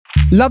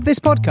Love this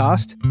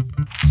podcast?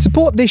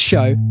 Support this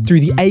show through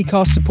the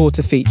Acast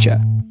supporter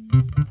feature.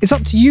 It's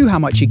up to you how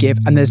much you give,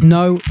 and there's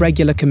no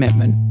regular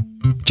commitment.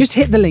 Just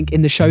hit the link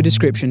in the show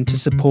description to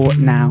support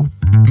now.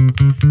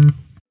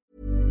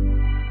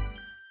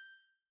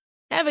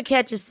 Ever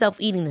catch yourself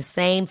eating the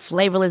same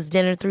flavorless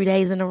dinner 3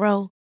 days in a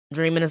row?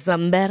 Dreaming of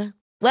something better?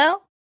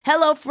 Well,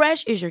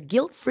 HelloFresh is your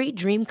guilt-free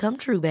dream come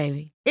true,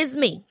 baby. It's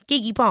me,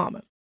 Keke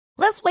Palmer.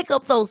 Let's wake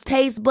up those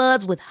taste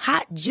buds with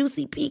hot,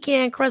 juicy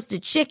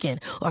pecan-crusted chicken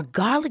or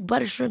garlic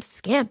butter shrimp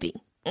scampi.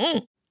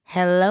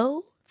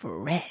 Hello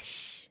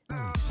Fresh.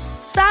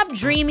 Stop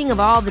dreaming of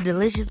all the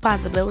delicious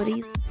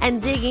possibilities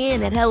and dig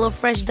in at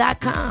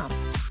HelloFresh.com.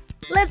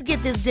 Let's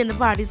get this dinner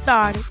party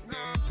started.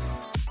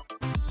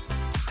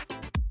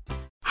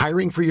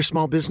 Hiring for your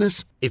small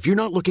business? If you're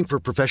not looking for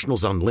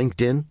professionals on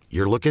LinkedIn,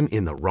 you're looking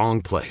in the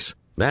wrong place.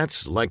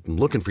 That's like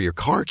looking for your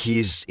car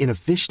keys in a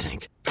fish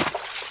tank.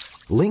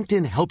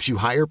 LinkedIn helps you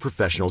hire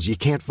professionals you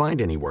can't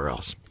find anywhere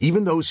else,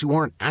 even those who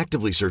aren't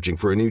actively searching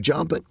for a new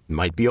job but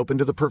might be open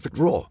to the perfect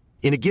role.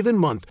 In a given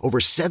month, over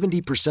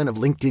 70% of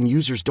LinkedIn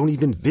users don't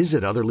even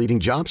visit other leading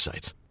job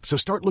sites. So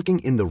start looking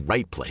in the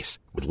right place.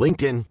 With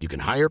LinkedIn, you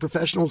can hire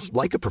professionals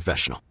like a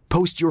professional.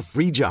 Post your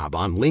free job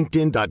on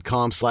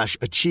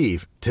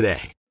linkedin.com/achieve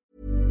today.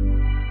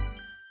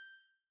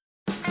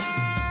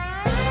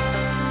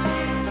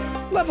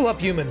 Level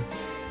Up Human,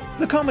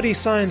 the comedy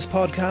science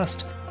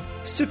podcast,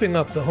 souping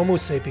up the Homo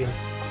sapien.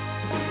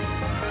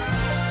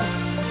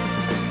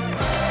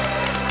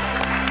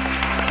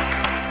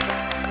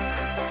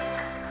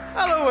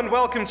 Hello and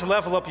welcome to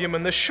Level Up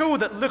Human, the show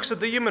that looks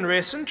at the human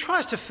race and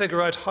tries to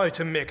figure out how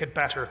to make it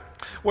better.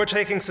 We're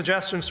taking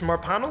suggestions from our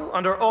panel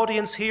and our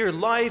audience here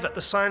live at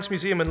the Science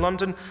Museum in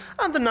London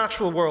and the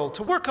natural world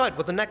to work out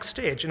what the next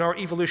stage in our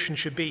evolution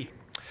should be.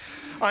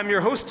 I'm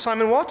your host,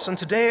 Simon Watts, and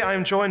today I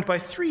am joined by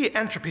 3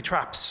 entropy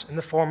traps in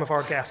the form of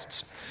our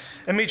guests.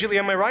 Immediately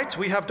on my right,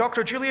 we have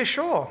Dr. Julia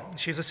Shaw.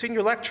 She's a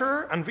senior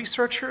lecturer and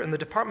researcher in the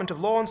Department of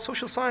Law and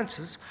Social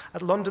Sciences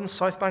at London's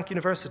South Bank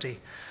University.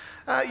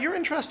 You're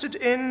interested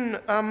in,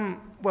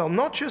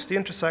 not just the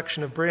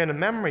intersection of brain and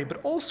memory, but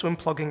also in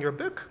plugging your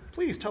book.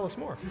 Please tell us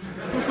more.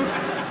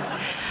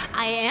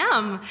 I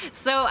am.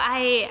 So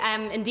I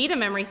am indeed a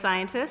memory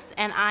scientist,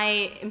 and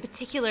I, in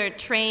particular,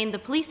 train the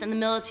police and the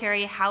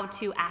military how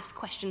to ask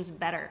questions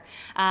better.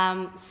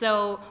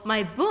 So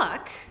my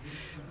book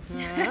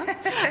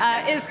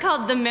is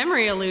called The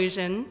Memory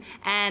Illusion,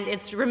 and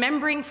it's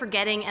Remembering,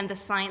 Forgetting, and the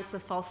Science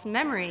of False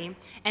Memory.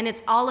 And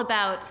it's all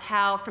about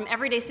how, from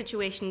everyday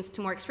situations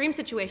to more extreme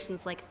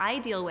situations like I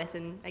deal with,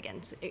 and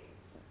again,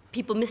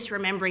 people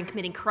misremembering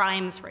committing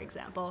crimes, for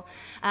example,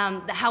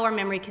 how our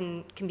memory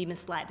can be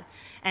misled.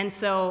 And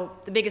so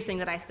the biggest thing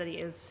that I study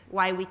is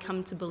why we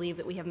come to believe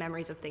that we have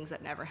memories of things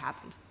that never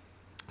happened.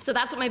 So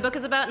that's what my book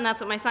is about, and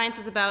that's what my science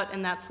is about,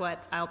 and that's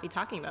what I'll be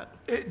talking about.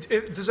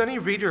 Does any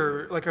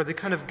reader, are they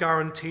kind of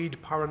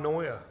guaranteed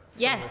paranoia?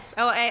 Yes.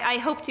 Oh, I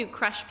hope to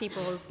crush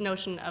people's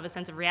notion of a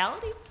sense of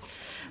reality.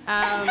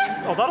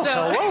 That'll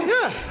sell well,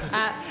 yeah.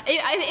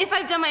 If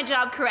I've done my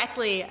job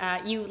correctly,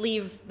 you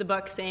leave the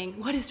book saying,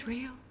 what is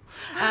real?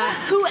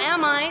 Who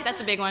am I?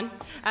 That's a big one.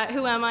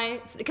 Who am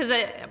I? Because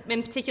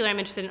in particular, I'm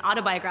interested in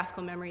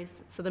autobiographical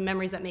memories, so the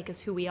memories that make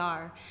us who we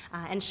are,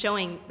 and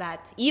showing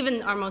that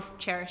even our most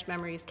cherished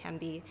memories can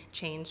be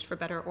changed for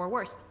better or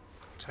worse.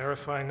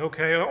 Terrifying.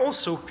 Okay,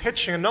 also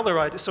pitching another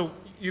idea. So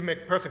you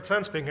make perfect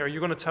sense being here.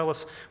 You're going to tell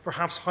us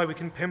perhaps how we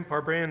can pimp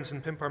our brains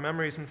and pimp our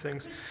memories and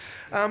things.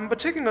 But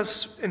taking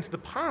us into the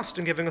past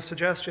and giving us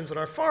suggestions on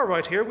our far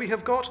right here, we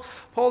have got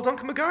Paul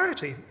Duncan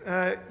McGarity.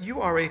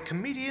 You are a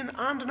comedian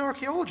and an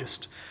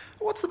archaeologist.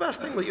 What's the best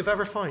thing that you've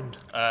ever found?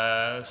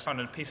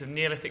 Found a piece of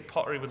Neolithic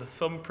pottery with a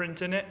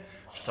thumbprint in it,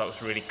 which I thought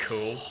was really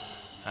cool.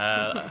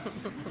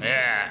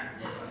 Yeah,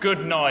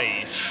 good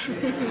noise.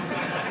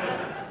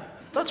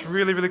 That's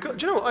really, really good.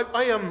 Do you know,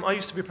 I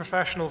used to be a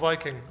professional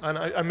Viking, and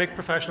I make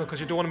professional because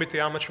you don't want to meet the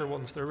amateur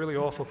ones. They're really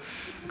awful.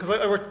 Because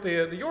I worked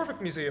at the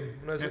Jorvik Museum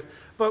when I was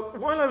but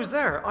while I was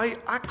there, I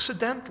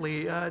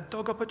accidentally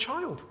dug up a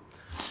child.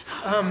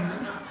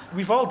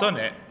 We've all done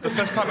it. The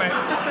first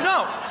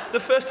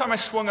time I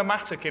swung a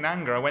mattock in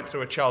anger, I went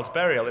through a child's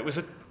burial. It was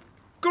a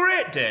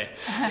great day.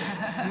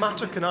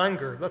 Mattock in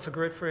anger. That's a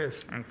great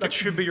phrase. That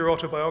should be your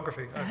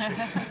autobiography,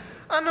 actually.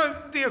 And now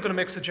they are going to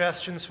make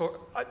suggestions for...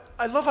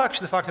 I love,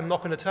 actually, the fact I'm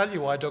not going to tell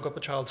you why I dug up a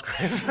child's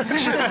grave.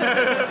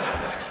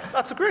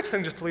 That's a great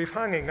thing just to leave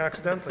hanging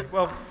accidentally.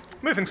 Well,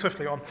 moving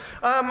swiftly on.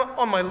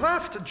 On my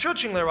left,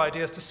 judging their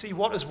ideas to see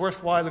what is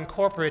worthwhile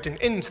incorporating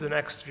into the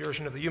next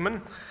version of the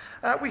human,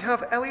 we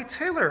have Ellie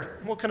Taylor.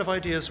 What kind of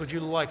ideas would you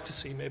like to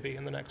see, maybe,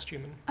 in the next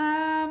human?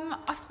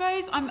 I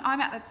suppose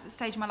I'm at that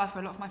stage in my life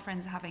where a lot of my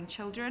friends are having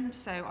children,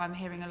 so I'm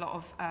hearing a lot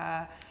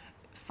of,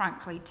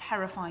 frankly,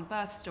 terrifying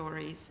birth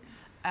stories.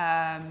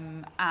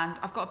 And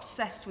I've got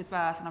obsessed with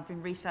birth, and I've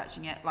been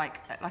researching it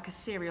like a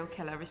serial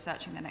killer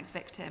researching their next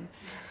victim.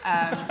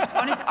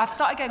 Honestly, I've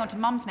started going onto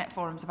Mumsnet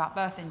forums about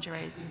birth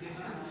injuries.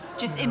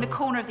 Just in the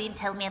corner of the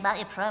tell me about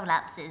your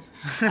prolapses.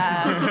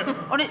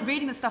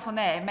 Reading the stuff on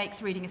there, it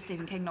makes reading a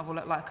Stephen King novel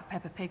look like a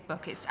Peppa Pig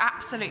book. It's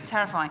absolutely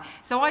terrifying.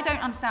 So I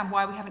don't understand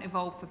why we haven't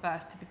evolved for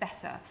birth to be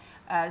better.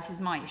 This is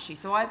my issue.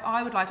 So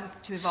I would like us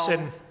to evolve.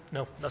 Sin.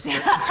 No, that's not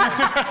it.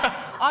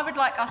 I would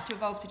like us to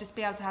evolve to just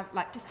be able to have,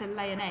 like, just to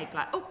lay an egg,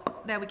 like, oh,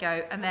 there we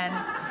go, and then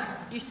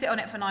you sit on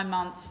it for 9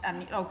 months,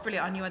 and oh,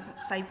 brilliant! I knew I'd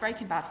save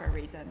Breaking Bad for a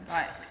reason.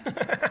 Like,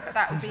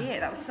 that would be it.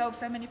 That would solve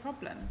so many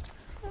problems.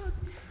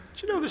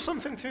 Do you know there's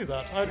something to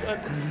that?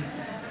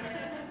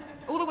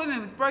 All the women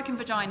with broken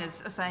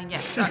vaginas are saying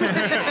yes.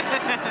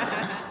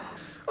 Absolutely.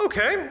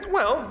 Okay,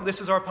 well,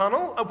 this is our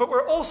panel, but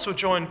we're also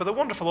joined by the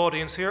wonderful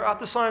audience here at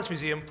the Science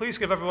Museum. Please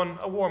give everyone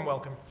a warm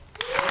welcome.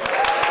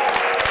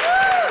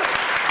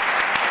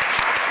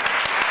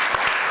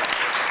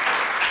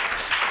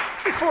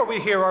 Before we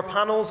hear our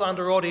panels and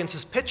our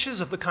audience's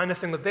pitches of the kind of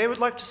thing that they would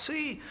like to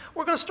see,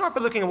 we're going to start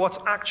by looking at what's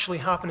actually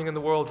happening in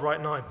the world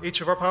right now. Each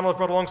of our panel have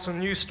brought along some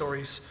news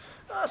stories.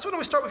 So why don't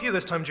we start with you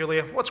this time,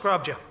 Julia? What's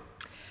grabbed you?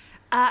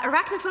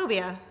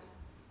 Arachnophobia.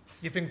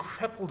 You've been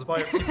crippled by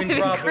it. You've been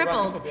grabbed by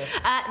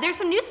arachnophobia. There's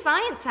some new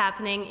science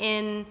happening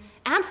in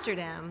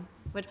Amsterdam,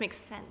 which makes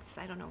sense.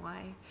 I don't know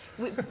why.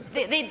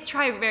 They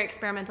try very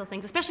experimental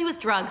things, especially with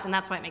drugs, and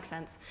that's why it makes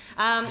sense.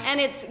 And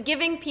it's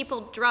giving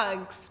people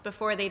drugs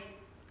before they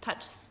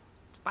touch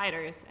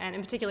spiders, and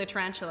in particular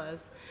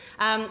tarantulas.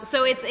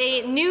 So it's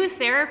a new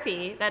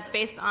therapy that's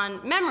based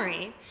on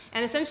memory,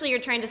 and essentially you're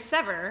trying to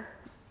sever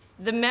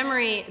the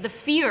memory, the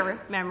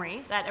fear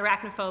memory that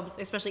arachnophobes,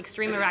 especially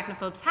extreme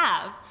arachnophobes,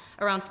 have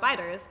around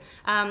spiders,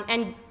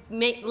 and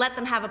let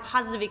them have a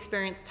positive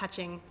experience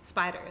touching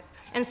spiders.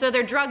 And so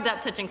they're drugged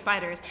up touching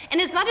spiders.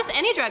 And it's not just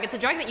any drug, it's a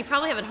drug that you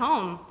probably have at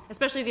home,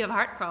 especially if you have a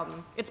heart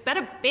problem. It's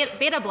beta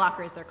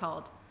blockers, they're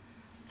called.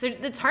 So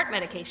it's heart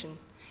medication.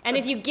 And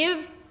if you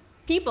give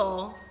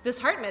people this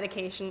heart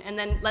medication and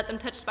then let them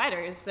touch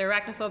spiders, their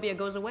arachnophobia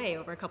goes away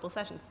over a couple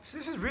sessions. So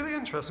this is really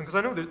interesting, because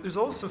I know there's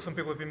also some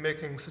people who have been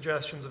making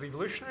suggestions of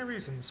evolutionary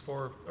reasons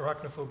for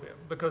arachnophobia,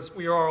 because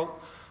we are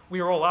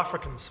all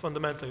Africans,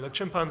 fundamentally. Like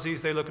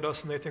chimpanzees, they look at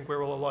us and they think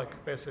we're all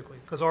alike, basically,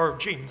 because our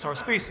genes, our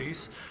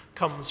species,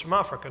 comes from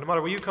Africa. No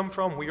matter where you come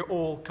from, we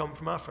all come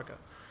from Africa.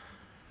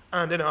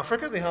 And in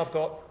Africa, they have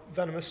got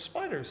venomous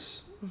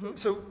spiders. Mm-hmm.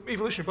 So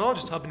evolutionary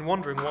biologists have been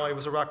wondering why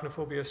was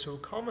arachnophobia so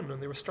common, and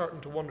they were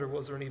starting to wonder,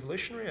 was there an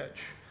evolutionary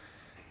edge?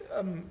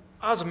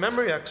 As a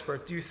memory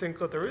expert, do you think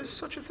that there is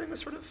such a thing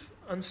as sort of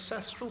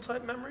ancestral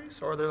type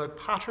memories? Or are there like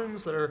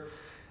patterns that are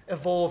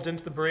evolved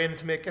into the brain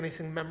to make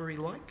anything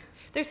memory-like?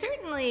 There's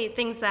certainly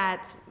things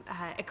that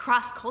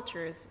across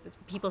cultures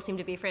people seem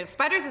to be afraid of.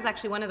 Spiders is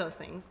actually one of those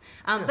things.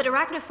 Yes. But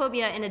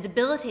arachnophobia in a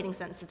debilitating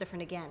sense is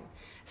different again.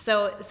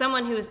 So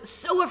someone who is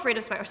so afraid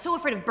of spiders, or so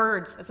afraid of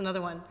birds, that's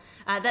another one,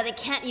 that they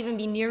can't even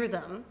be near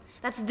them,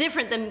 that's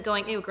different than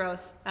going, ew,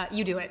 gross,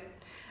 you do it.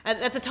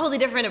 That's a totally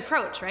different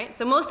approach, right?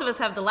 So most of us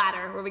have the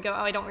latter, where we go,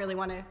 oh, I don't really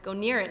want to go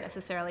near it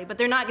necessarily, but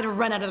they're not going to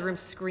run out of the room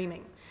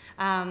screaming.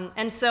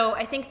 And so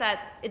I think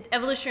that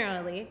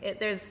evolutionarily,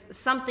 there's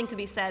something to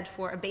be said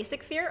for a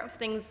basic fear of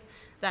things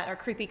that are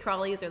creepy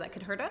crawlies or that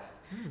could hurt us,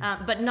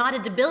 but not a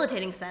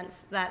debilitating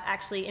sense that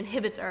actually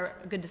inhibits our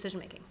good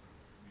decision-making.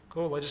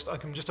 Cool. I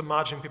can just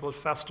imagine people at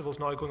festivals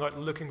now going out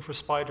looking for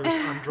spiders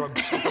and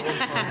drugs at one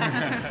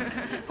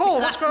time. Paul,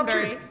 what's grabbed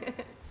you?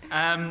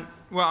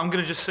 Well, I'm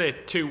going to just say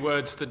two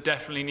words that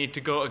definitely need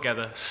to go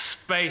together.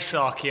 Space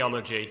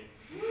archaeology.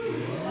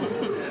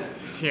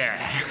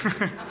 Yeah.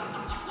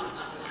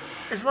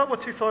 Is that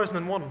what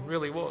 2001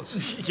 really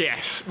was?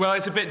 Yes. Well,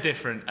 it's a bit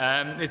different.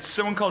 It's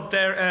someone called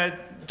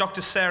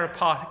Dr. Sarah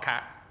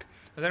Parcak.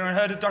 Has anyone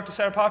heard of Dr.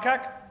 Sarah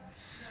Parcak?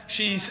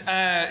 She's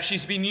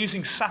been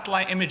using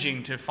satellite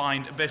imaging to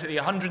find basically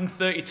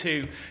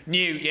 132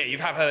 new... Yeah, you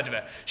have heard of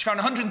her. She found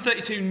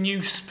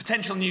 132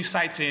 potential new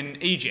sites in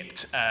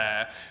Egypt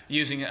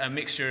using a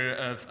mixture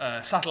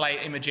of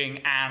satellite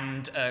imaging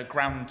and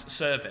ground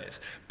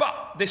surveys.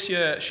 But this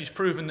year, she's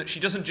proven that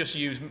she doesn't just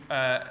use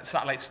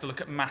satellites to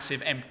look at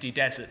massive empty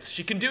deserts.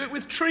 She can do it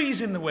with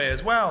trees in the way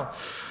as well.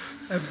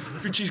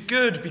 Which is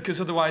good, because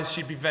otherwise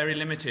she'd be very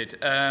limited.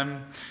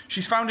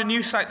 She's found a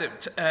new site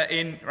that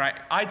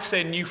I'd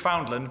say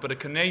Newfoundland, but a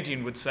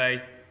Canadian would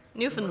say...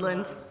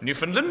 Newfoundland.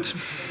 Newfoundland?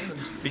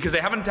 Because they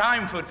haven't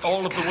time for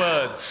all of the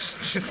words.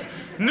 Just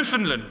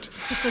Newfoundland.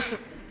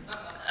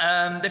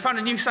 They found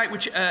a new site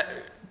which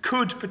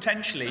could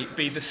potentially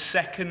be the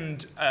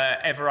second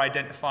ever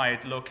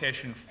identified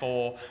location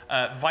for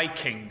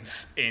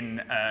Vikings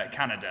in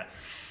Canada,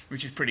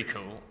 which is pretty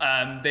cool.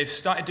 They've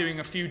started doing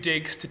a few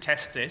digs to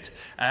test it.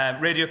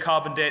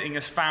 Radiocarbon dating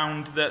has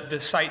found that the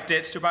site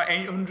dates to about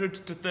 800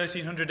 to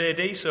 1300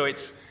 AD, so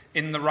it's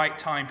in the right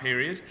time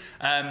period.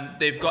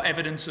 They've got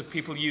evidence of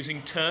people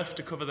using turf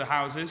to cover the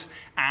houses,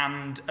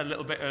 and a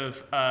little bit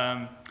of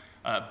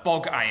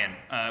bog iron,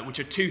 which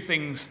are two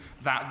things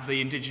that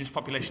the indigenous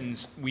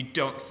populations we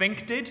don't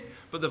think did,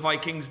 but the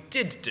Vikings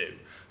did do.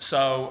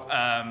 So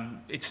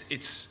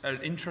it's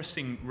an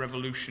interesting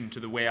revolution to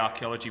the way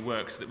archaeology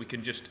works, that we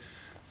can just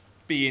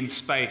be in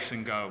space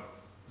and go,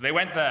 they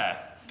went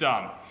there,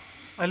 done.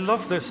 I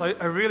love this. I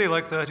really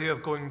like the idea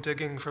of going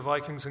digging for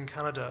Vikings in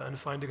Canada and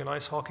finding an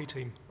ice hockey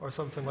team or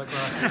something like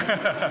that.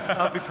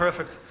 That'd be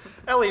perfect.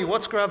 Ellie,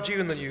 what's grabbed you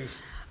in the news?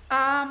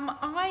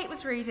 I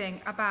was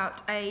reading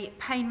about a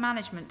pain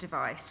management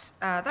device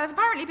that has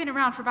apparently been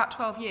around for about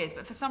 12 years,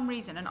 but for some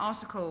reason an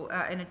article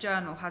in a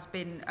journal has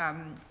been,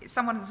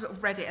 someone has sort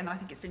of read it and I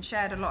think it's been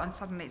shared a lot and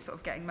suddenly it's sort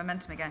of getting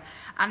momentum again.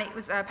 And it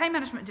was a pain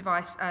management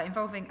device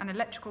involving an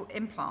electrical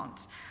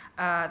implant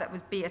that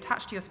would be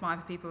attached to your spine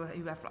for people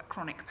who have like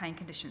chronic pain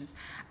conditions.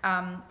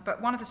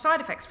 But one of the side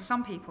effects for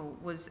some people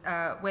was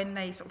when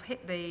they sort of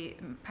hit the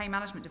pain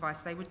management device,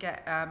 they would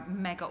get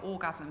mega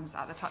orgasms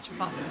at the touch of a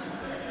button.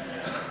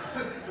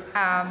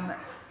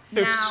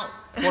 Oops, now,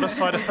 what a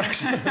side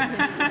effect.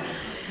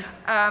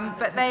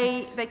 but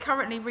they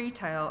currently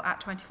retail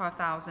at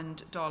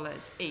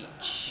 $25,000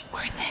 each.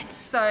 Worth it.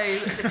 So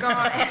the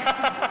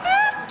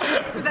guy...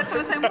 Was that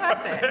someone saying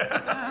worth it?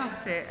 Oh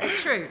dear.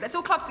 It's true. Let's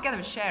all club together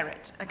and share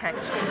it. Okay.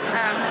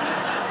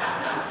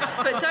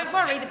 But don't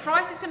worry, the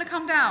price is going to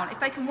come down if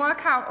they can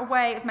work out a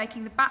way of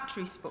making the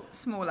battery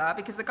smaller,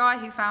 because the guy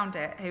who found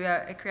it, who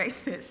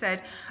created it,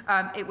 said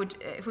it would,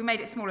 if we made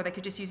it smaller, they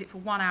could just use it for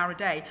 1 hour a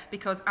day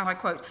because, and I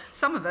quote,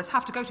 some of us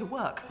have to go to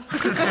work.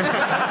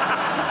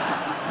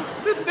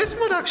 This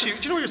might actually, do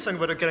you know what you're saying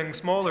about it getting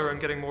smaller and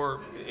getting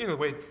more, you know, the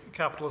way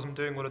capitalism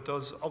doing what it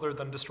does other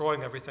than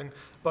destroying everything,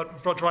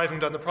 but driving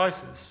down the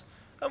prices?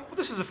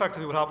 This is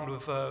effectively what happened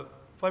with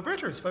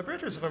vibrators.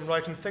 Vibrators, if I'm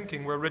right in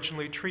thinking, were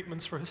originally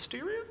treatments for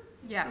hysteria?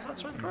 Yeah. Does that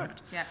sound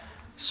correct? Yeah.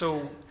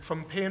 So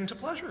from pain to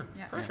pleasure.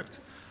 Yeah. Perfect.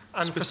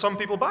 And for some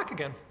people back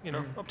again, you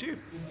know, up to you.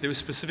 They were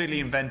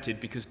specifically invented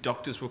because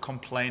doctors were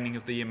complaining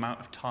of the amount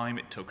of time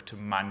it took to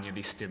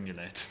manually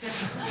stimulate.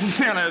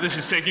 You know, this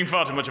is taking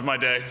far too much of my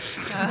day.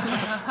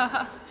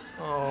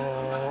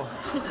 Oh.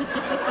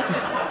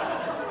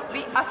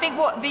 I think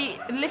what the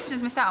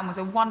listeners missed out on was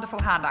a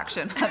wonderful hand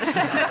action.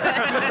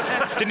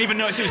 Didn't even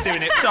notice he was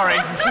doing it. Sorry.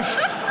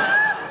 Just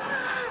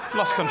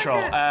lost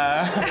control.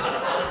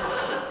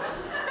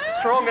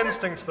 Strong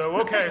instincts,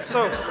 though. Okay,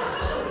 so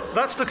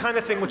that's the kind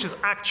of thing which is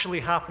actually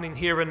happening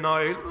here and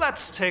now.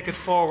 Let's take it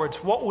forward.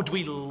 What would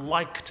we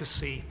like to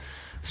see?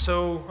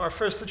 So, our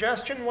first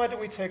suggestion, why don't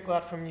we take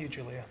that from you,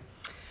 Julia?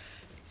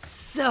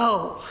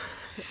 So,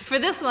 for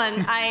this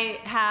one, I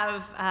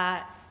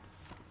have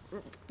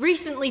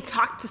recently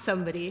talked to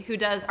somebody who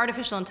does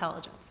artificial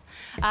intelligence.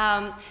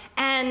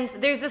 And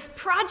there's this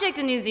project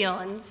in New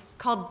Zealand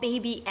called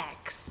Baby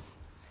X.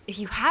 If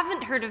you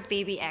haven't heard of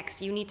Baby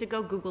X, you need to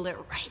go Google it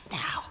right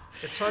now.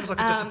 It sounds like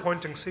a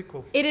disappointing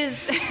sequel. It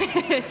is.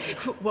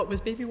 What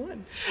was Baby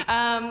 1?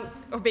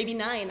 Or Baby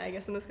 9, I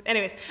guess. In this.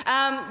 Anyways,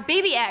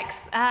 Baby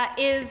X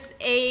is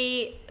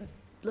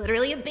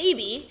literally a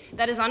baby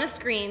that is on a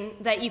screen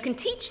that you can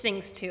teach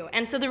things to.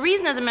 And so the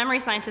reason as a memory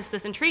scientist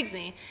this intrigues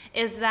me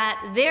is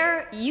that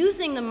they're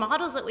using the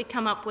models that we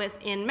come up with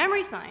in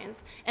memory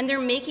science, and they're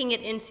making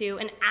it into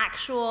an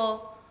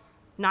actual,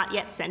 not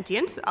yet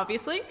sentient,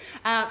 obviously,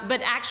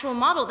 but actual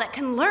model that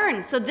can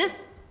learn. So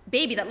this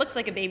baby that looks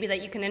like a baby,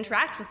 that you can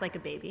interact with like a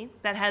baby,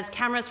 that has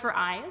cameras for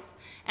eyes,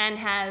 and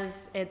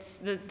has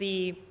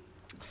the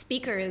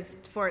speaker is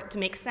for it to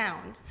make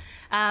sound.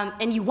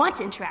 And you want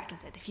to interact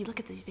with it. If you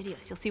look at these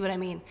videos, you'll see what I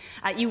mean.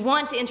 You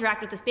want to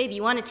interact with this baby.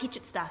 You want to teach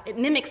it stuff. It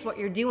mimics what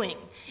you're doing.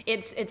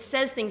 It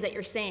says things that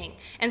you're saying.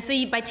 And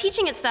so by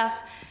teaching it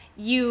stuff,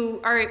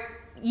 you are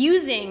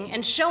using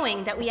and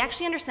showing that we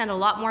actually understand a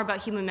lot more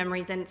about human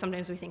memory than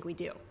sometimes we think we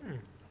do.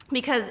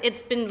 Because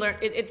it's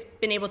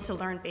been able to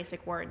learn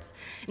basic words.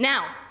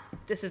 Now,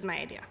 this is my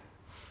idea.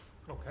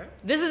 Okay.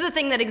 This is a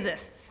thing that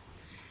exists.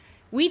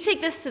 We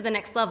take this to the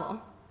next level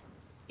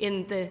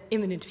in the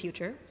imminent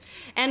future,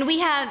 and we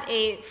have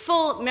a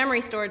full memory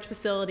storage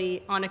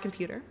facility on a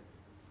computer.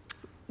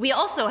 We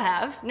also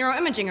have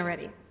neuroimaging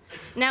already.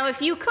 Now,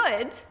 if you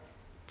could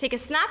take a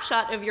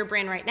snapshot of your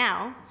brain right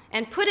now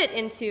and put it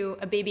into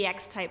a Baby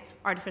X type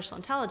artificial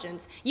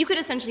intelligence, you could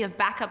essentially have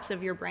backups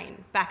of your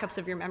brain, backups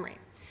of your memory.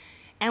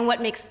 And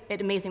what makes it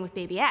amazing with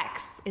Baby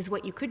X is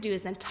what you could do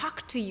is then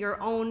talk to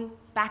your own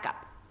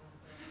backup.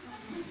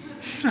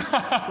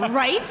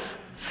 Right?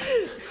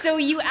 So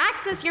you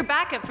access your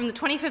backup from the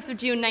 25th of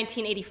June,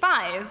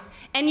 1985,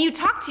 and you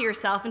talk to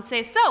yourself and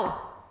say, so,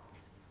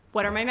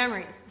 what are my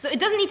memories? So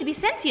it doesn't need to be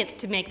sentient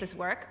to make this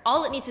work.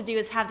 All it needs to do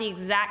is have the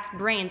exact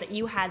brain that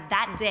you had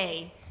that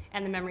day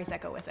and the memories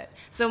that go with it.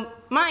 So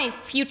my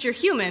future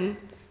human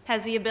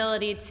has the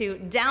ability to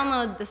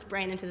download this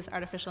brain into this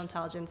artificial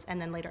intelligence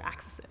and then later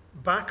access it.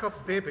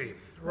 Backup baby,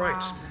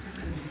 right. Wow.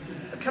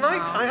 Can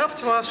I have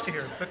to ask you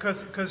here,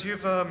 because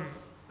you've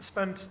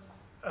spent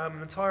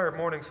an entire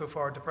morning so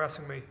far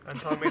depressing me and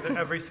telling me that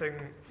everything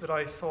that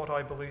I thought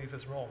I believe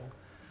is wrong.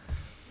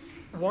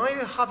 Why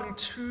having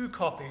two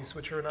copies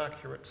which are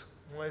inaccurate?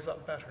 Why is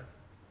that better?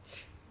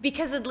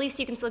 Because at least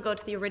you can still go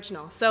to the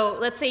original. So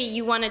let's say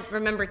you want to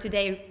remember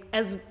today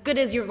as good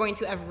as you're going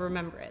to ever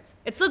remember it.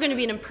 It's still going to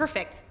be an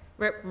imperfect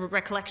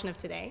recollection of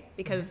today,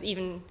 because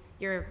even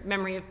your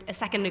memory of a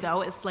second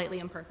ago is slightly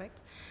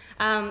imperfect.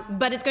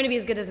 But it's going to be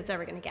as good as it's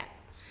ever going to get.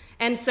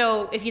 And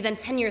so if you then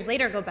 10 years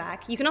later go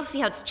back, you can also see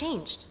how it's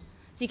changed.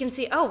 So you can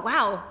see, oh,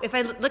 wow, if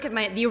I look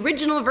at the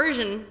original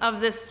version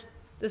of this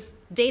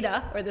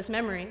data or this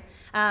memory,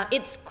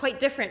 it's quite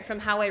different from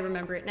how I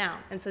remember it now.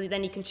 And so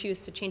then you can choose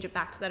to change it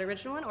back to that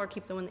original one or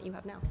keep the one that you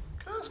have now.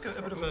 Can I ask a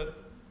bit of a...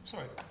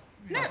 Sorry.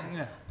 No,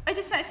 Yeah.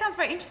 it sounds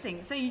very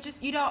interesting. So you'd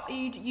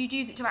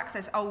use it to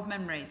access old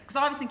memories, because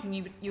I was thinking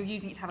you're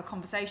using it to have a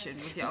conversation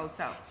with your old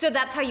self. So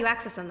that's how you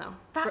access them, though.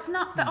 That's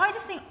not. But I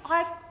just think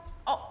like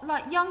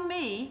young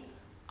me,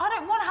 I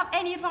don't want to have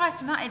any advice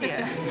from that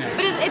idiot.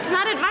 But it's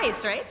not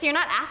advice, right? So you're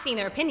not asking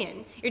their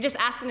opinion. You're just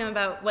asking them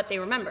about what they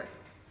remember.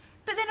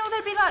 But then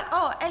they'd be like,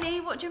 oh,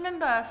 Ellie, what do you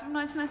remember from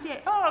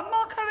 1998? Oh,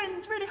 Mark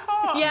Owen's really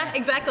hot. Yeah,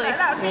 exactly.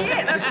 That would be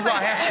it. This is what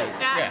I have to.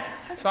 Yeah.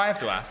 So I have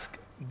to ask,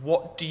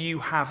 what do you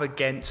have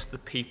against the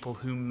people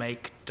who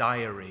make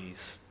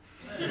diaries?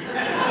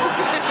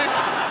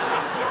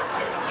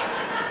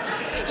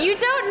 You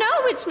don't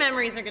know which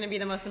memories are going to be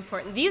the most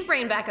important. These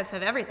brain backups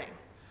have everything.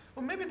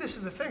 Well, maybe this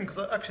is the thing, because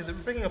actually, they're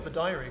bringing up the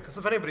diary, because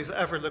if anybody's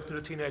ever looked at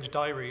a teenage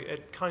diary,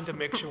 it kind of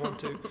makes you want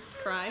to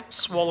Cry.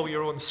 swallow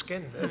your own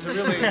skin. It's a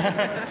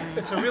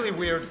really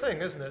weird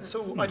thing, isn't it?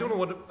 So I don't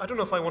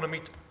know if I want to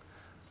meet.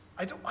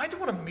 I don't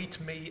want to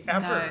meet me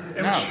ever.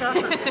 No.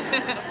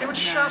 It would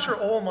shatter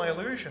all my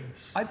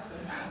illusions.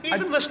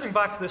 Even listening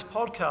back to this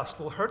podcast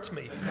will hurt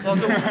me, because I'll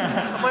go,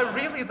 am I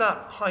really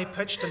that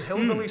high-pitched and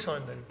hillbilly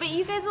sounding? But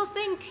you guys will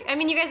think, I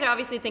mean, you guys are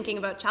obviously thinking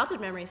about childhood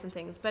memories and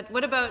things, but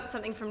what about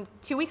something from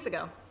 2 weeks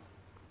ago?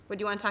 Would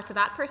you want to talk to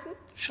that person?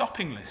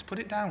 Shopping list, put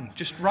it down.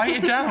 Just write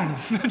it down.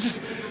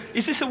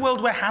 Is this a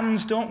world where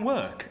hands don't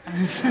work?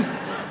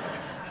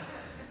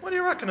 What do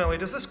you reckon, Ellie?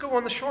 Does this go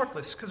on the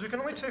shortlist? Because we can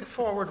only take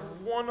forward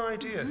one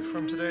idea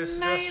from today's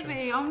suggestions.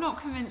 Maybe. I'm not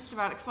convinced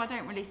about it, because I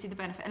don't really see the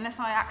benefit, unless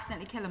I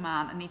accidentally kill a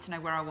man and need to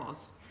know where I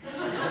was.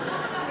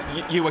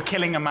 You were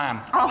killing a man.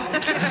 Oh,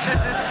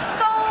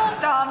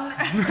 solved, done.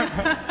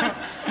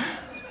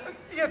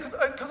 Yeah,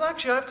 because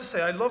actually I have to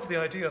say I love the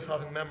idea of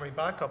having memory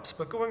backups,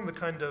 but going the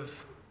kind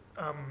of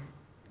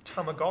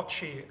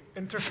Tamagotchi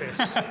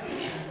interface,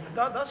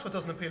 that's what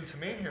doesn't appeal to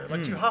me here.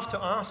 Like, you have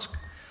to ask.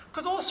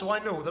 Because also I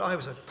know that I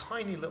was a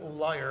tiny little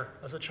liar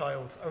as a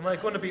child. Am I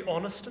going to be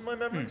honest in my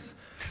memories?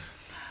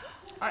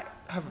 I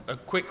have a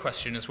quick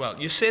question as well.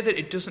 You say that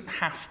it doesn't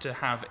have to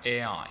have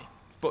AI,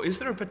 but is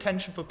there a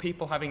potential for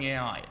people having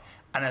AI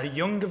and a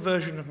younger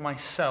version of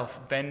myself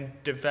then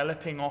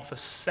developing off a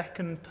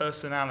second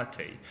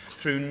personality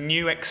through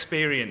new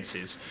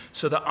experiences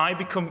so that I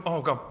become,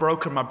 oh God,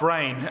 broken my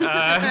brain.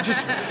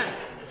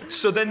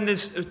 So then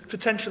there's a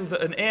potential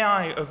that an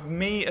AI of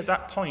me at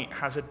that point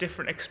has a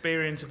different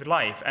experience of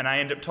life, and I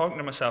end up talking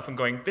to myself and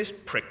going, this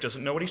prick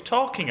doesn't know what he's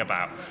talking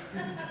about.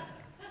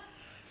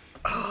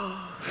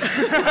 I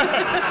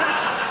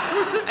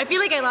feel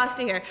like I lost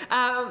you here.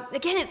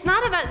 Again, it's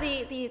not about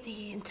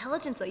the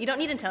intelligence, though. You don't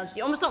need intelligence.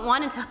 You almost don't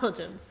want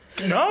intelligence.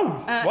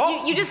 No.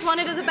 What? You just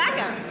want it as a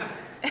backup.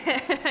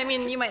 I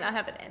mean, you might not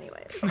have it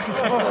anyways.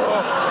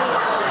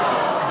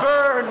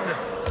 Burn!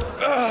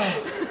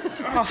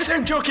 Oh,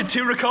 same joke in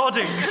 2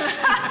 recordings.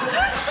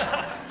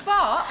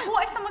 But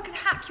what if someone could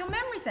hack your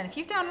memories then? If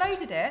you've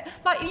downloaded it,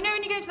 like, you know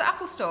when you go to the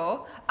Apple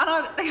store, and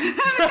a guy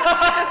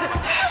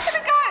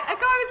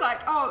was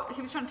like, oh,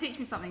 he was trying to teach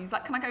me something. He was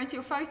like, can I go into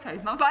your photos?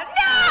 And I was like,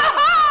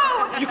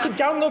 no! You could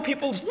download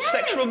people's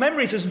sexual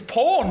memories as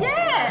porn.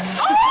 Yeah.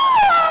 Oh!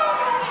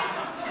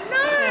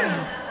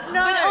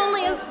 No. But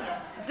only as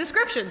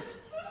descriptions.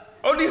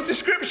 Only as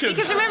descriptions.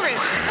 Because remember,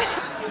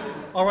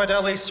 All right,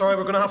 Ellie, sorry,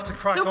 we're going to have to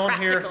crack so on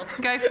practical.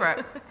 here. Go for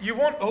it. You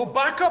want,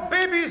 backup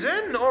babies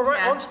in? All right,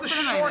 Yeah, onto the for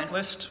the short moment.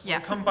 list. Yeah.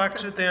 We'll come back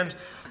to it at the end.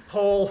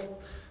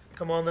 Paul,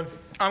 come on then.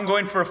 I'm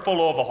going for a full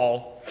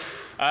overhaul.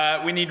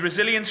 We need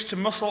resilience to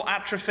muscle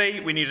atrophy,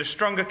 we need a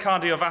stronger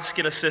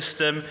cardiovascular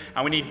system,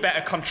 and we need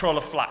better control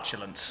of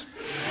flatulence.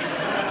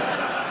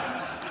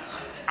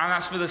 And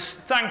that's for this.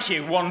 Thank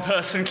you, one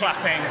person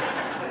clapping.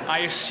 I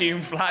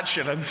assume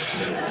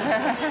flatulence.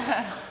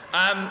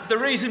 The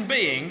reason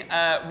being,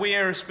 we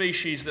are a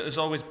species that has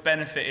always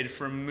benefited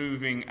from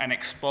moving and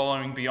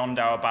exploring beyond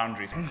our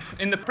boundaries.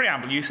 In the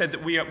preamble, you said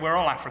that we're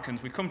all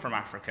Africans, we come from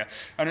Africa,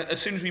 and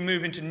as soon as we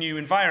move into new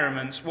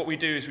environments, what we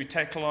do is we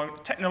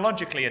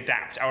technologically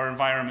adapt our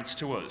environments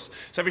to us.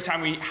 So every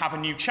time we have a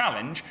new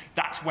challenge,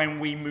 that's when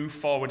we move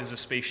forward as a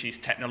species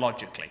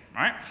technologically,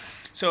 right?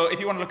 So if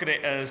you want to look at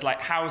it as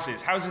like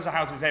houses are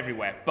houses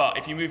everywhere, but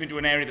if you move into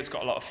an area that's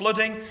got a lot of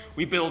flooding,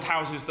 we build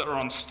houses that are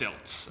on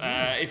stilts.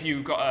 If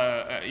you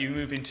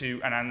move into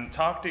an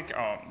Antarctic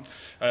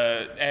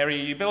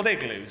area, you build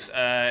igloos.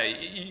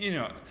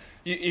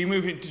 You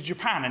move into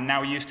Japan and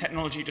now use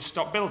technology to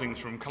stop buildings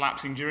from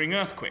collapsing during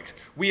earthquakes.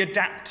 We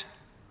adapt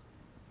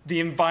the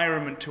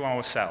environment to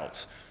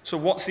ourselves. So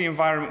what's the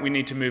environment we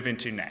need to move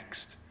into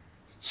next?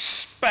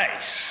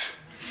 Space.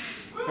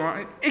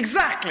 Right?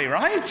 Exactly,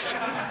 right?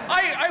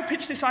 I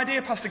pitched this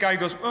idea past a guy who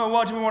goes, oh,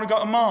 why do we want to go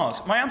to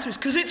Mars? My answer is,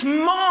 because it's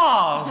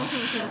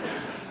Mars!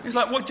 He's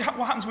like, what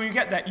happens when you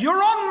get there?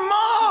 You're on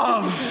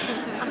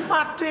Mars! And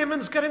Matt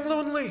Damon's getting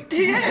lonely.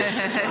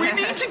 Yes! We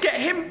need to get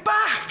him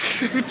back!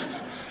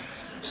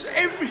 So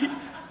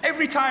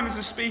every time as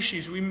a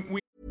species, we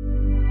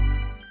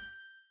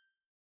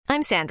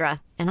I'm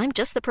Sandra, and I'm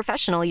just the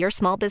professional your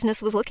small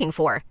business was looking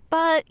for.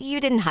 But you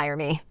didn't hire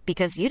me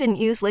because you didn't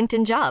use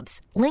LinkedIn Jobs.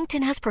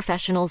 LinkedIn has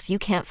professionals you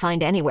can't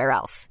find anywhere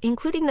else,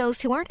 including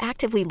those who aren't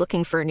actively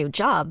looking for a new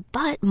job,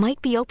 but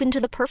might be open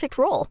to the perfect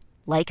role,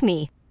 like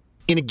me.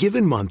 In a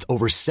given month,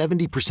 over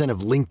 70%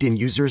 of LinkedIn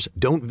users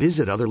don't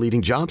visit other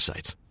leading job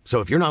sites. So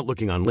if you're not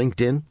looking on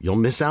LinkedIn, you'll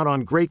miss out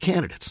on great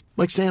candidates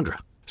like Sandra.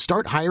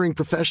 Start hiring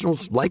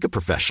professionals like a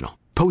professional.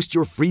 Post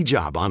your free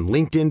job on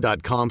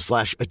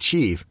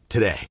linkedin.com/achieve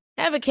today.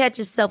 Ever catch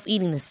yourself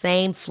eating the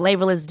same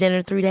flavorless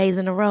dinner 3 days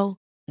in a row?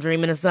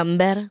 Dreaming of something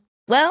better?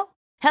 Well,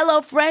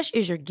 HelloFresh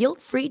is your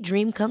guilt-free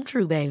dream come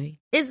true, baby.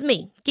 It's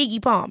me,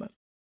 Keke Palmer.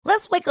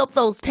 Let's wake up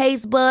those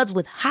taste buds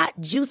with hot,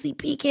 juicy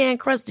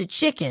pecan-crusted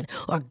chicken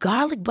or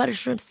garlic butter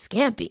shrimp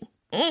scampi.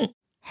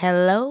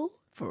 Hello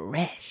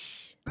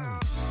Fresh.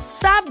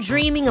 Stop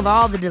dreaming of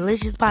all the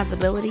delicious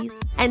possibilities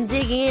and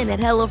dig in at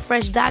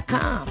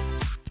HelloFresh.com.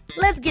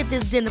 Let's get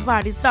this dinner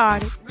party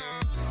started.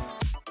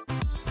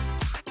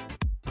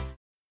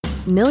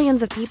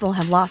 Millions of people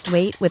have lost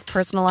weight with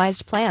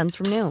personalized plans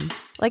from Noom.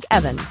 Like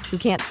Evan, who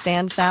can't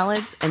stand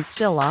salads and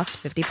still lost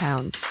 50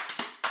 pounds.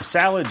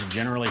 Salads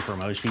generally for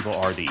most people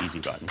are the easy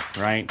button,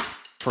 right?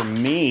 For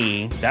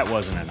me, that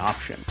wasn't an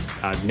option.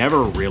 I never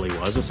really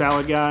was a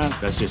salad guy.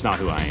 That's just not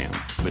who I am.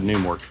 But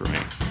Noom worked for me.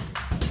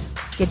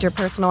 Get your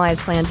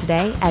personalized plan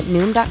today at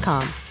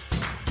Noom.com.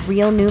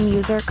 Real Noom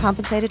user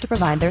compensated to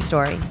provide their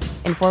story.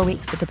 In 4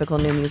 weeks, the typical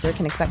Noom user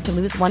can expect to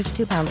lose 1 to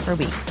 2 pounds per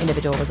week.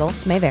 Individual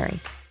results may vary.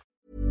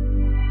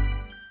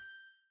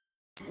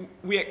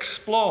 We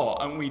explore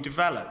and we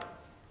develop.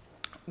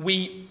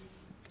 We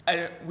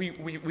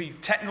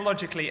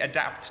technologically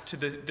adapt to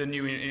the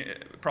new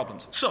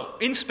problems. So,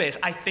 in space,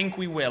 I think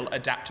we will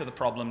adapt to the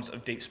problems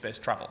of deep space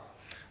travel.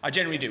 I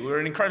generally do. We're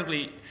an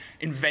incredibly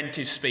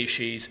inventive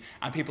species,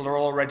 and people are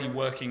already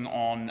working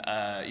on,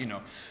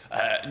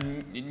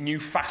 new,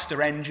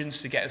 faster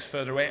engines to get us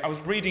further away. I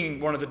was reading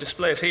one of the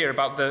displays here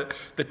about the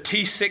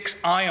T6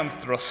 ion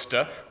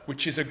thruster,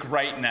 which is a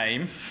great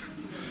name.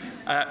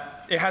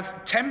 It has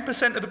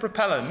 10% of the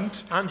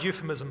propellant. And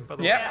euphemism, by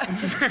the way. Yeah.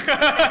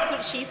 That's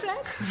what she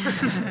said?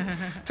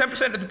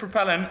 10% of the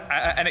propellant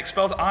and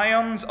expels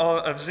ions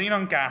of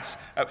xenon gas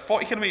at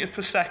 40 kilometers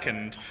per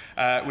second,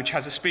 which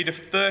has a speed of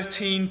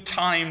 13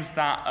 times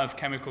that of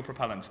chemical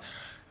propellants.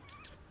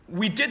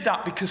 We did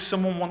that because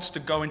someone wants to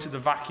go into the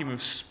vacuum of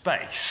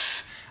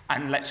space,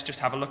 and let's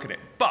just have a look at it.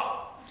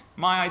 But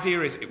my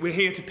idea is we're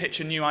here to pitch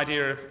a new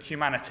idea of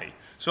humanity.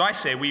 So I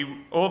say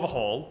we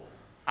overhaul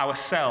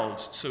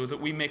ourselves so that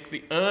we make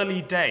the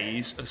early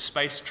days of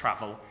space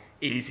travel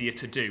easier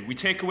to do. We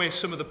take away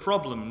some of the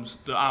problems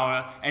that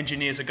our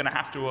engineers are going to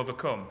have to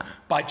overcome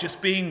by just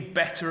being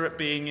better at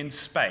being in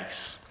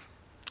space.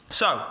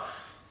 So,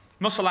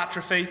 muscle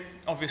atrophy,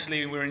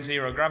 obviously we're in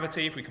zero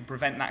gravity. If we can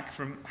prevent that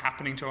from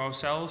happening to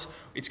ourselves,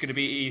 it's going to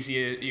be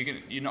easier.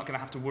 You're not going to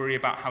have to worry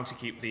about how to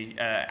keep the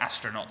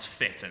astronauts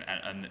fit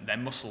and their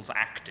muscles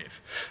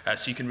active.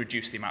 So you can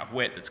reduce the amount of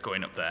weight that's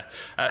going up there.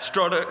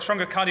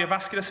 Stronger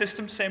cardiovascular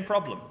system, same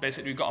problem.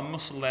 Basically, we've got a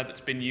muscle there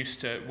that's been used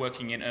to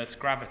working in Earth's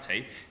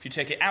gravity. If you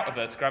take it out of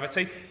Earth's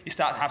gravity, you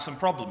start to have some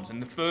problems.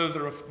 And the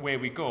further away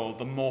we go,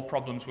 the more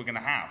problems we're going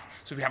to have.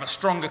 So if we have a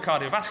stronger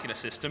cardiovascular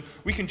system,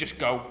 we can just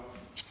go,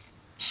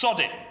 sod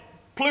it,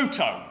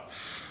 Pluto.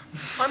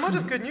 I might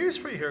have good news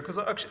for you here,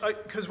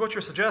 because what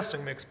you're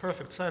suggesting makes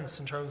perfect sense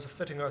in terms of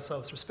fitting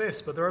ourselves for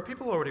space, but there are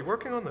people already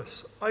working on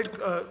this.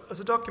 As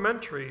a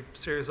documentary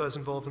series I was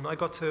involved in, I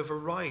got to have a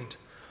ride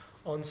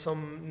on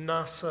some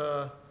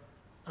NASA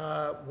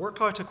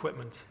workout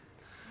equipment,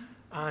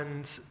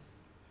 and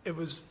it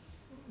was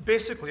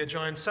basically a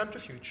giant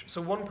centrifuge.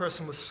 So one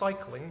person was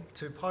cycling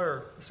to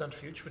power the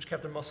centrifuge, which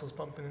kept their muscles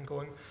pumping and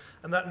going,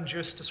 and that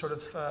induced a sort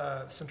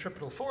of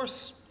centripetal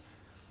force,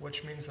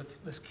 which means that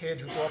this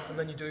cage would go up and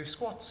then you do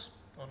squats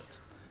on it.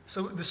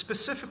 So this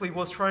specifically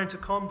was trying to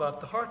combat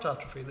the heart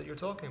atrophy that you're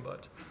talking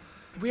about.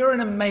 We are an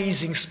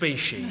amazing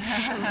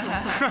species.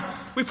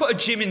 We put a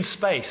gym in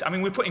space. I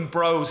mean, we're putting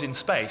bros in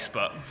space,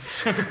 but...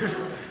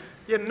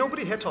 Yeah,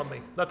 nobody hit on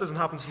me. That doesn't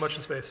happen so much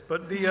in space.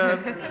 But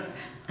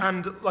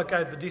and like I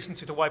had the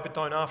decency to wipe it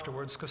down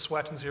afterwards, because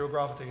sweat and zero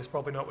gravity is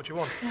probably not what you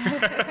want.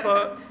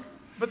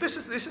 But this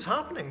is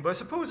happening. But I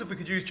suppose if we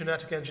could use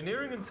genetic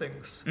engineering and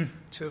things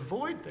to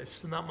avoid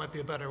this, then that might be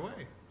a better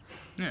way.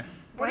 Yeah.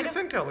 What do you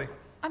think, Ellie?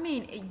 I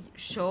mean,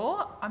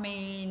 sure. I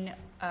mean,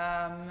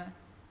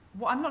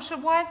 I'm not sure.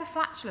 Why is the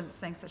flatulence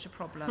thing such a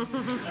problem?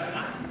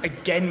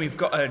 Again, we've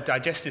got a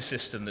digestive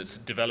system that's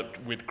developed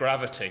with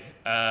gravity.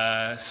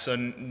 So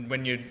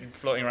when you're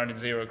floating around in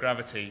zero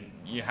gravity,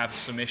 you have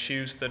some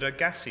issues that are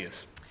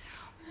gaseous.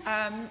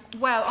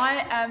 Well,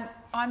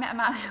 I met a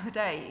man the other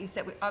day who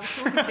said I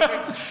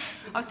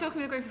was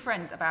talking with a group of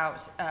friends about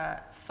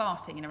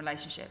farting in a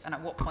relationship and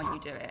at what point you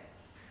do it.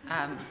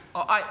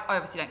 I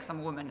obviously don't because I'm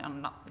a woman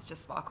and it's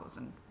just sparkles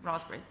and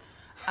raspberries.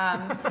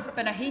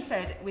 But no, he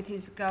said with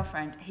his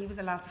girlfriend he was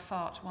allowed to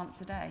fart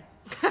once a day.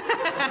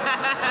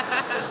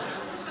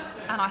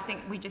 And I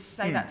think we just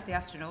say that to the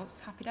astronauts.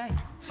 Happy days.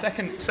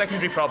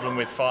 Secondary problem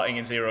with farting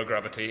in zero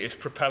gravity is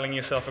propelling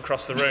yourself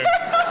across the room.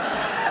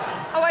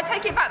 Oh, I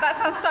take it back. That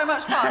sounds so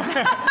much fun.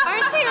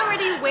 Aren't they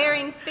already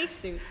wearing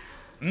spacesuits?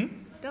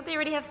 Don't they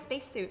already have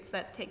spacesuits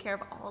that take care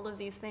of all of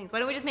these things? Why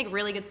don't we just make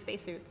really good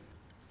spacesuits?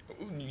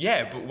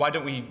 Yeah, but why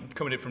don't we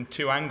come at it from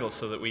two angles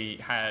so that we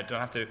don't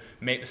have to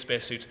make the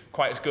spacesuits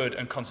quite as good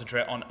and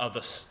concentrate on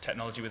other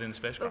technology within the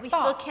spacecraft? But we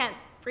still can't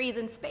breathe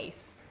in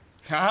space.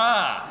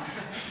 Ah!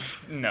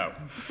 No.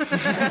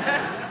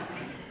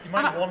 You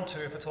might want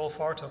to if it's all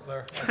fart up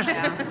there.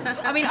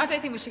 Yeah. I mean, I don't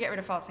think we should get rid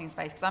of farting in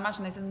space because I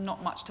imagine there's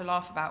not much to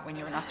laugh about when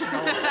you're an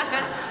astronaut.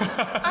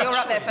 You're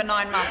up there for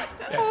 9 months.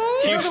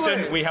 Yeah.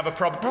 Houston, we have a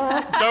problem.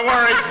 Don't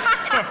worry.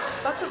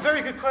 That's a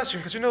very good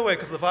question because you know the way,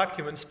 because of the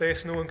vacuum in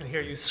space, no one can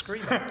hear you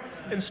scream.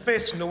 In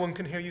space, no one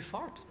can hear you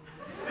fart.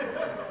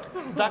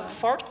 That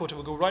fart quota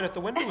will go right out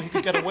the window. He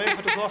could get away with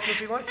it as often as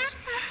he likes.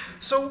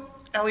 So,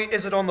 Ellie,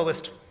 is it on the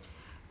list?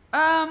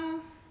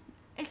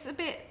 It's a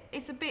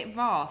bit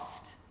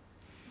vast.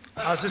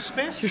 As is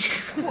space?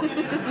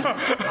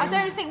 I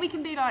don't think we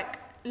can be like,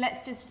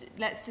 let's just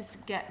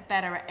get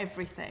better at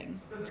everything.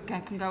 It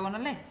can go on a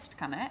list,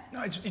 can it?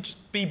 No, you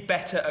just be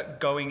better at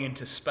going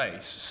into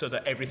space so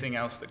that everything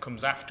else that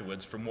comes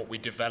afterwards from what we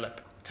develop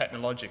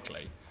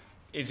technologically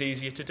is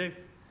easier to do.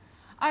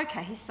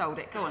 Okay, he's sold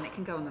it. Go on, it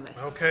can go on the list.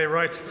 Okay,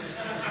 right.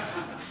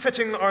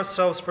 Fitting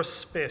ourselves for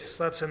space,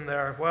 that's in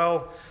there.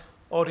 Well,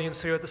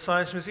 audience here at the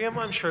Science Museum,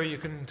 I'm sure you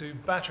can do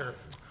better.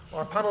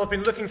 Our panel have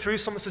been looking through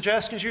some of the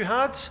suggestions you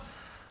had,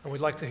 and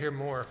we'd like to hear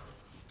more.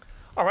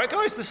 All right,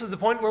 guys, this is the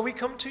point where we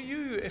come to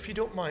you. If you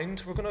don't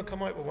mind, we're going to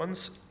come out with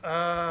ones.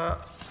 I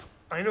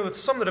know that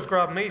some that have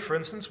grabbed me, for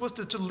instance, was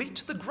to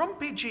delete the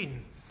grumpy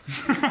gene.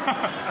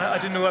 I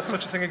didn't know that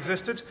such a thing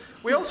existed.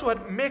 We also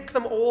had make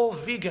them all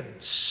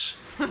vegans.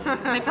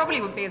 They probably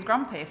wouldn't be as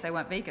grumpy if they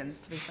weren't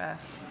vegans, to be fair.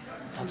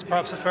 That's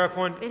perhaps a fair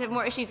point. They'd have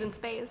more issues in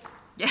space.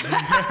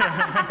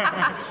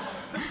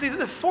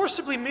 The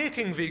forcibly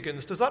making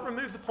vegans, does that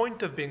remove the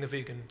point of being a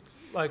vegan?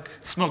 Like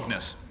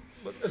smugness.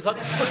 Is that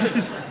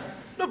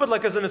no? But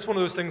like, as in, it's one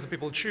of those things that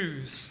people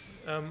choose.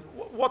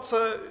 What's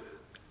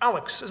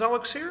Alex? Is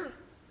Alex here?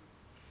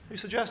 Who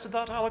suggested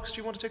that? Alex, do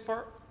you want to take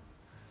part?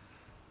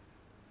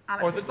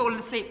 Alex has fallen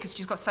asleep because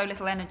she's got so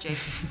little energy.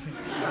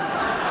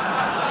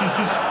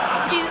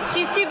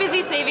 She's too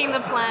busy saving the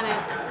planet.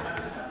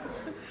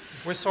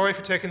 We're sorry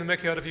for taking the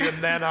mickey out of you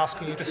and then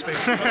asking you to speak.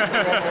 That's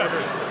the wrong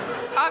order.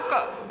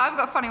 I've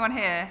got a funny one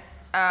here.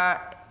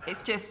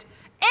 It's just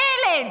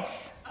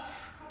earlids.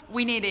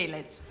 We need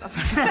earlids. That's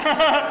what it said.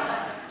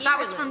 That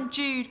was from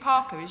Jude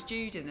Parker. Is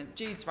Jude in them?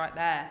 Jude's right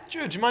there.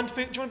 Jude, do you want to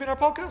be in our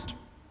podcast?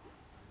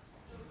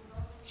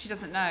 She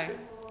doesn't know.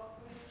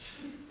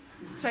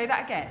 Say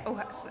that again. Oh,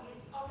 that's.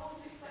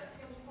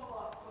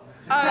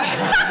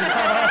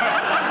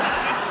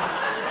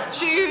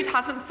 Jude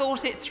hasn't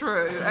thought it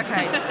through.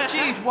 Okay,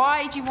 Jude,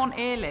 why do you want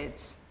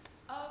earlids?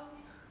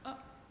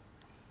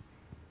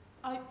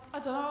 I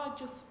don't know.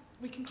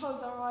 We can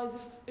close our eyes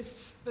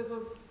if there's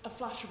a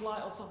flash of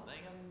light or something,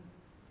 and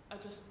I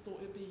just thought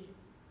it'd be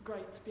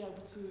great to be able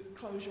to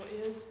close your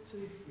ears to.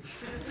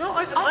 No,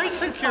 I think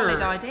it's a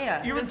solid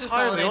idea. You're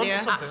entirely onto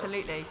something.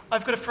 Absolutely.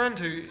 I've got a friend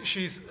who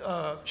she's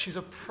a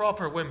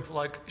proper wimp.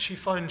 Like, she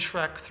found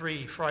Shrek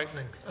 3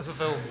 frightening as a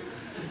film,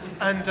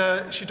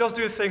 and she does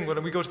do a thing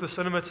when we go to the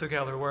cinema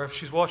together, where if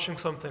she's watching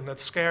something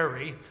that's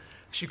scary,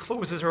 she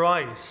closes her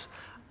eyes.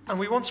 And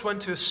we once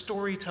went to a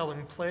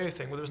storytelling play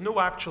thing where there's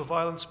no actual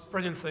violence.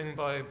 Brilliant thing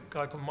by a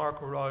guy called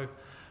Marco Rao,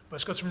 but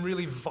it's got some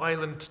really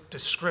violent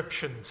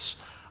descriptions.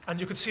 And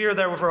you could see her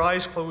there with her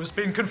eyes closed,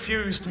 being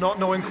confused, not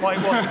knowing quite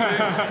what to do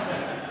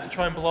to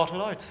try and blot it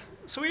out.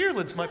 So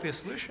earlids might be a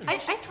solution.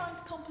 She's trying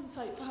to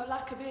compensate for her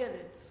lack of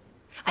earlids.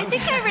 I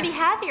think I already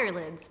have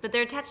earlids, but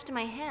they're attached to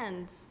my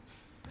hands.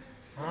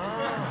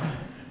 Ah.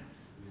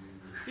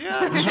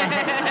 Yeah.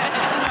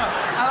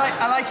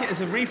 I like it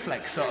as a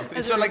reflex sort of thing.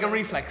 It's sort of like a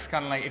reflex,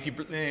 kind of like if you've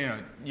got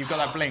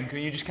that blink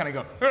and you just kind of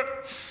go.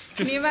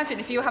 Can you imagine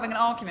if you were having an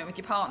argument with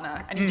your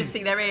partner and you just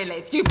see their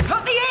earlids? You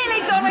put the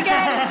earlids on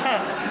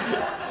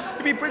again.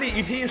 It'd be brilliant.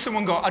 You'd hear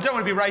someone go, "I don't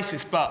want to be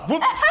racist, but."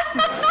 Whoop.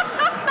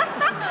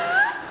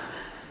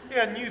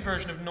 Yeah, a new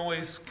version of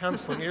noise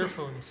cancelling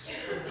earphones.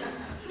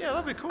 Yeah,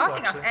 that'd be cool. I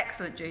think that's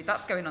excellent, Jude.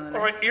 That's going on the list.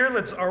 All right,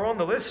 earlids are on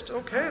the list.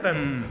 Okay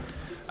then.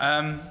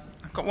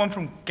 I've got one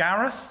from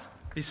Gareth.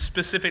 Is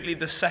specifically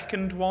the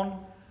second one.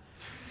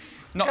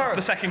 Not Gareth.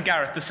 The second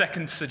Gareth, the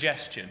second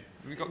suggestion.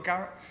 Have we got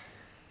Gareth?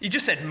 You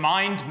just said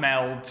mind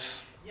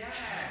melds. Yeah.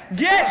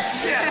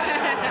 Yes!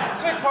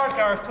 Yes! Take part,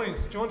 Gareth,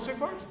 please. Do you want to take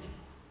part?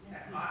 Yeah,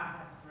 I have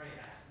three,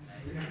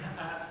 actually.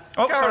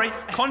 Oh, Gareth.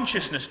 Sorry.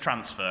 Consciousness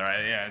transfer.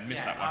 I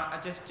missed that one. I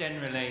just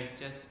generally.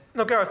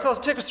 No, Gareth,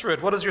 take us through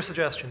it. What is your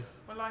suggestion?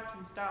 Well, like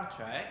in Star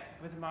Trek,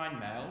 with a mind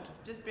meld,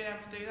 just being able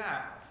to do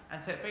that.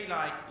 And so it'd be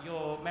like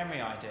your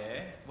memory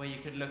idea, where you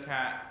could look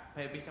at,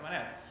 but it'd be someone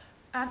else.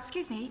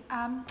 Excuse me,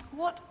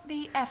 what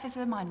the F is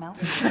a mind meld?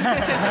 It's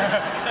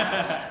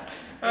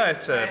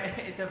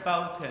a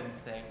Vulcan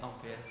thing,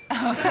 obvious.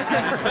 Obviously.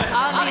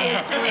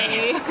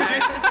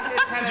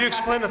 Could you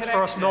explain it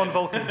for us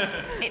non-Vulcans?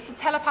 It's a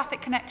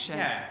telepathic connection.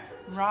 Yeah.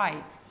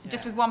 Right.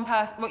 Just with one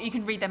person. Well, you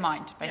can read their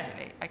mind,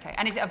 basically. Yeah. Okay.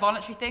 And is it a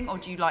voluntary thing, or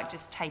do you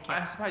just take it?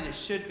 I suppose it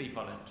should be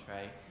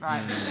voluntary.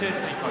 Right. It should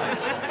be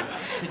voluntary. It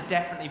should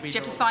definitely be. Do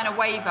you have to sign a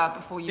waiver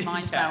before you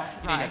mind meld?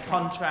 You need a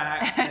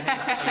contract. There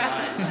needs to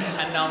be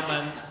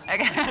annulments.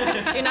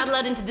 Okay. You're not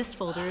allowed into this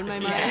folder in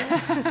my mind.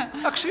 Yeah.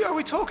 Actually, are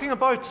we talking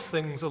about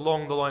things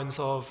along the lines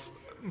of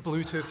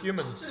Bluetooth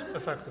humans,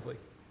 effectively?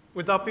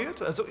 Would that be it?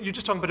 You're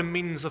just talking about a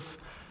means of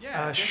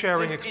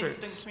sharing just experience.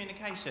 Instant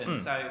communication.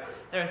 So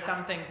there are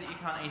some things that you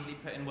can't easily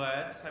put in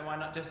words. So why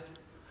not just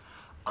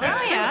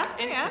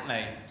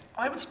instantly?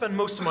 I would spend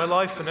most of my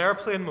life in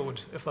airplane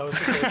mode if that was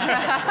the case.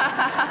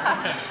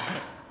 I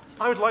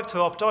would like to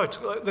opt out.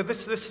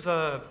 This is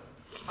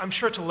I'm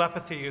sure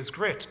telepathy is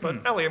great,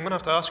 but Ellie, I'm going to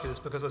have to ask you this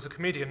because as a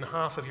comedian,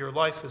 half of your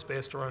life is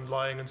based around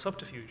lying and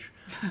subterfuge.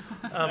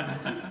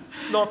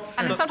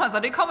 Sometimes I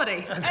do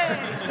comedy.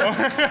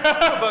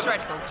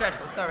 Dreadful,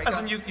 sorry. As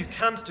in, you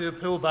can't do a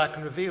pull back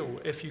and reveal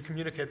if you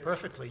communicate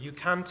perfectly. You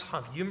can't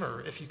have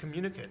humour if you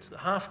communicate.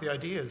 Half the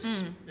idea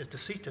is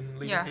deceit and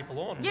leading people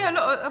on. Yeah,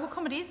 well,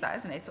 comedy is that,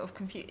 isn't it? Sort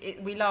of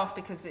we laugh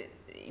because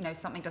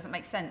something doesn't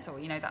make sense, or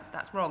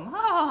that's wrong.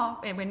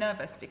 And we're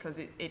nervous because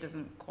it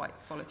doesn't quite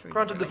follow through.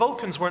 Granted, the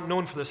Vulcans weren't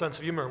known for their sense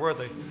of humour, were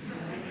they?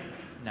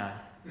 No.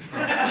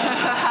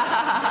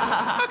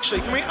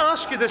 Actually, can we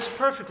ask you this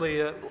perfectly?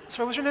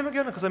 Sorry, what's your name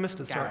again? Because I missed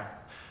it. Sorry.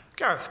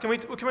 Gareth, can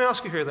we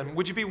ask you here then?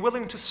 Would you be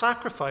willing to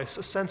sacrifice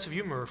a sense of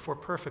humour for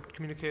perfect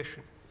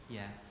communication?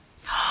 Yeah.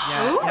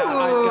 I'd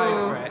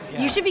go for it.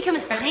 Yeah. You should become a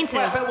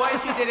scientist. But what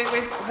if you did it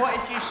what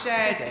if you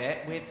shared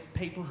it with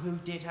people who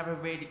did have a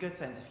really good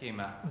sense of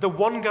humour? The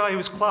one guy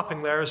who's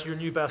clapping there is your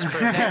new best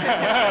friend.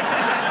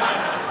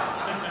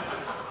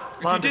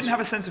 If you didn't have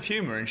a sense of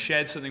humour and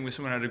shared something with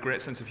someone who had a great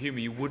sense of humour,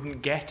 you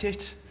wouldn't get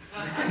it.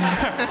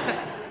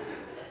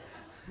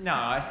 No,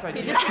 I suppose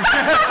you just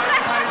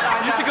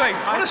be going,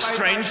 what a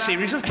strange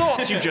series of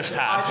thoughts you just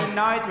had. Either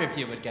neither of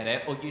you would get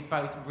it, or you'd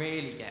both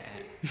really get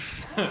it.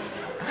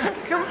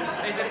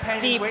 It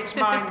depends which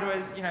mind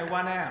was,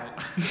 one out.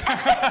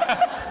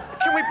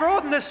 Can we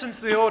broaden this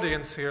into the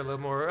audience here a little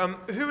more?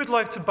 Who would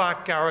like to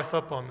back Gareth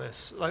up on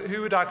this?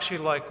 Who would actually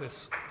like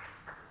this?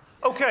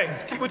 Okay,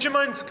 would you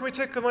mind, can we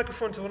take the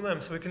microphone to one of them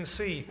so we can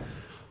see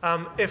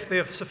if they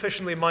have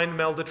sufficiently mind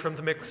melded for him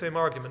to make the same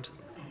argument?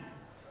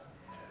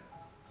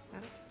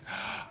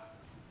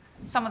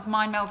 Someone's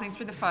mind melding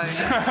through the phone.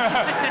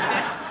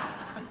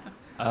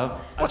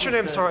 What's your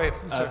name? Sorry.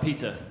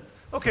 Peter.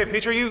 Okay,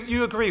 Peter,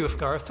 you agree with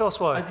Gareth. Tell us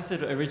why. As you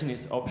said, originally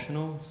it's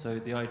optional, so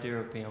the idea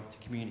of being able to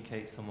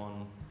communicate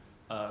someone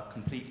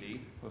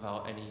completely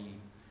without any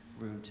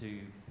room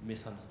to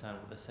misunderstand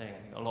what they're saying. I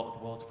think a lot of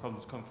the world's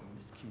problems come from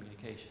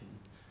miscommunication.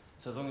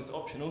 So as long as it's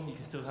optional, you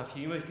can still have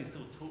humour, you can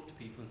still talk to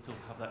people and still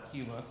have that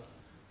humour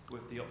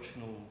with the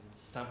optional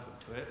standpoint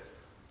to it.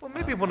 Well,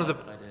 maybe one of the...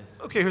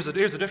 Okay, here's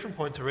a different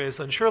point to raise,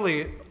 and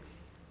surely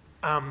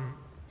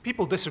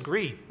people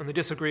disagree, and they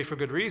disagree for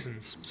good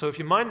reasons. So if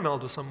you mind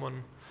meld with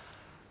someone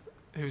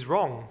who's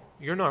wrong,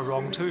 you're now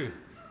wrong too.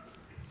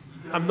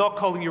 I'm not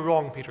calling you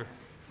wrong, Peter.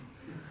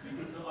 You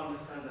can still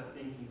understand their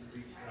thinking to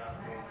reach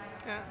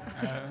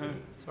that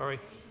point. Sorry.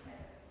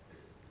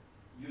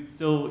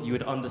 You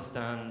would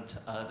understand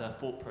their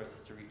thought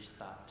process to reach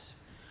that.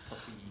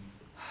 Possibly.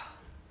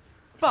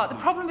 But the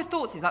problem with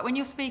thoughts is, when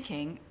you're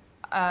speaking,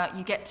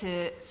 you get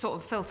to sort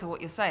of filter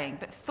what you're saying.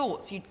 But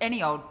thoughts,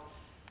 any old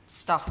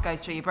stuff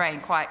goes through your brain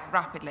quite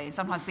rapidly, and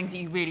sometimes things that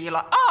you're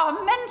like,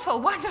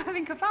 mental, why did I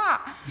think of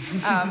that?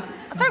 I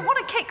don't want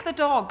to kick the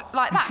dog,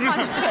 like that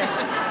kind of thing.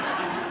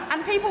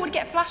 And people would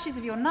get flashes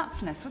of your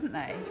nutsness, wouldn't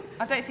they?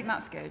 I don't think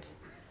that's good.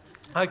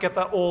 I get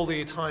that all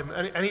the time.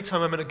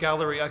 Anytime I'm in a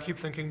gallery, I keep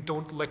thinking,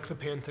 don't lick the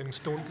paintings,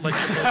 don't lick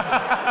the paintings.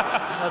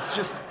 That's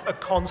just a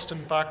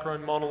constant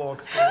background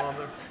monologue going on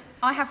there.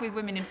 I have with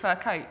women in fur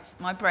coats.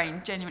 My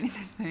brain genuinely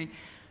says to me,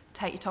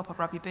 take your top off,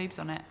 rub your boobs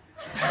on it.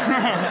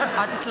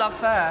 I just love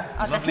fur.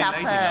 I just love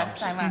fur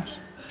so much.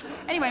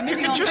 Anyway,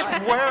 moving on. You can just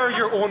wear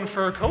your own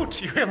fur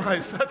coat, you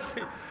realise that's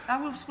the... I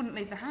just wouldn't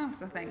leave the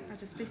house, I think. I'd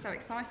just be so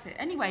excited.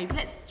 Anyway,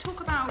 let's talk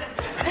about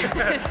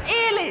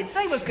earlids.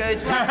 They were good.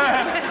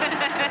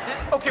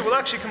 Okay, well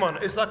actually, come on.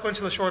 Is that going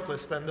to the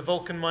shortlist then, the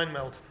Vulcan mind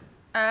meld?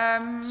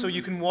 So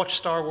you can watch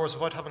Star Wars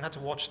without having had to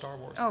watch Star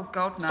Wars. Oh,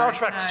 God, no. Star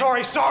Trek. No.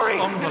 Sorry.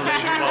 Unbelievable.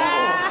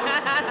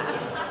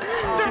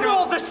 They're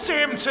all the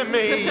same to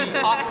me.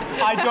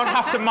 I don't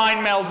have to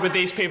mind meld with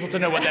these people to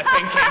know what they're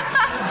thinking.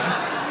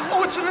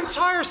 Oh, it's an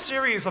entire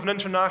series of an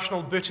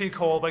international booty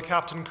call by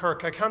Captain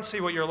Kirk. I can't see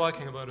what you're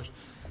liking about it.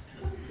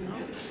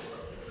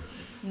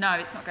 No,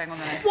 it's not going on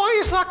there. Why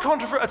is that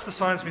controversial? It's the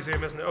Science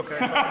Museum, isn't it? Okay.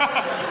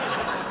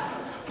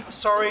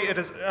 Sorry,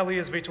 Ellie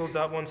has vetoed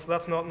that one, so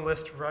that's not on the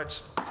list.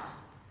 Right.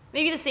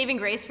 Maybe the saving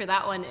grace for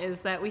that one is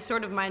that we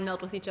sort of mind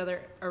meld with each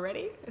other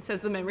already, says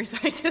the memory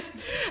scientist.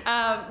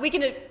 We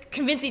can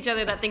convince each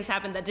other that things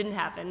happened that didn't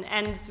happen,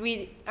 and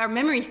we are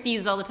memory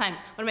thieves all the time.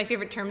 One of my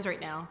favorite terms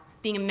right now,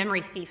 being a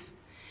memory thief.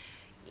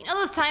 You know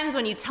those times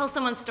when you tell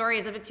someone's story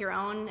as if it's your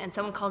own, and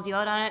someone calls you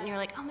out on it, and you're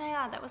like, oh my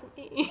God, that wasn't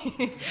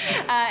me.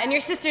 And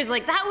your sister's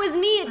like, that was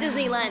me at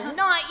Disneyland,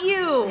 not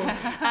you.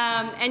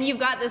 And you've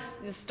got this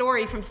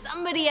story from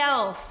somebody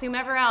else,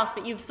 whomever else,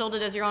 but you've sold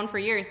it as your own for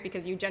years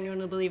because you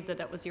genuinely believe that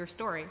that was your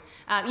story.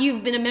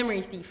 You've been a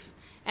memory thief.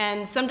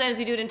 And sometimes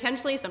we do it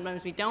intentionally,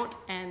 sometimes we don't,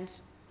 and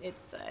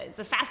it's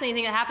a fascinating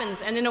thing that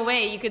happens. And in a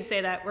way, you could say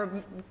that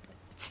we're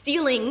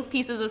stealing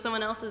pieces of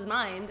someone else's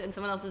mind and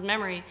someone else's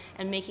memory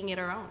and making it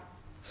our own.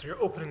 So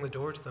you're opening the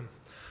door to them.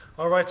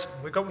 All right,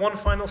 we've got one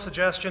final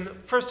suggestion.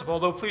 First of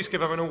all, though, please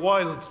give everyone a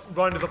wild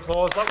round of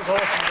applause. That was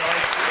awesome,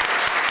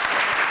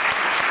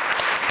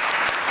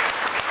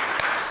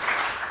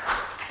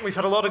 guys. We've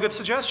had a lot of good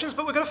suggestions,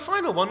 but we've got a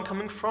final one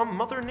coming from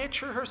Mother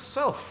Nature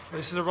herself.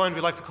 This is a round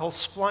we like to call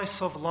Splice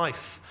of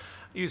Life.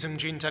 Using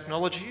gene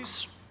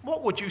technologies,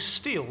 what would you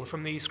steal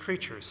from these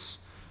creatures?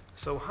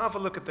 So have a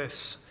look at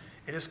this.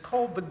 It is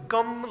called the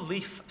gum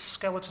leaf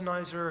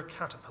skeletonizer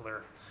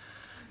caterpillar.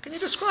 Can you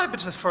describe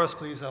it for us,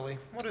 please, Ellie?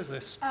 What is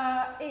this?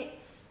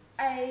 It's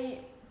a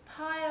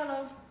pile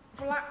of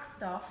black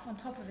stuff on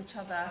top of each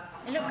other.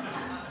 It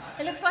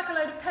looks like a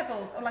load of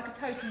pebbles or like a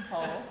totem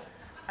pole,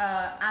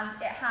 and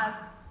it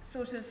has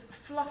sort of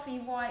fluffy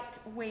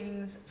white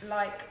wings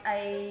like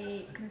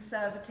a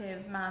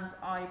conservative man's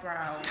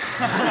eyebrow.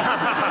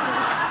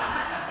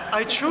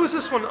 I chose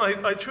this one.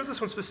 I chose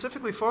this one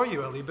specifically for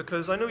you, Ellie,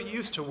 because I know you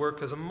used to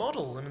work as a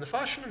model in the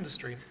fashion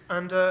industry,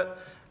 and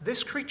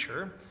this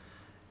creature,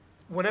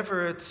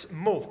 whenever it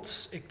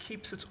molts, it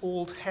keeps its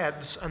old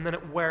heads and then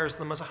it wears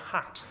them as a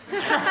hat.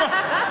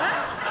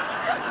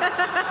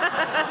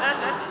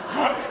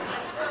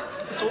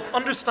 So,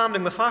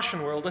 understanding the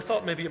fashion world, I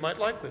thought maybe you might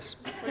like this.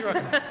 What do you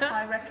reckon?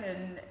 I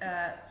reckon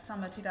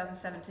summer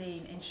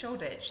 2017 in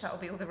Shoreditch, that'll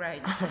be all the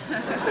rage.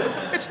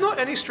 It's not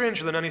any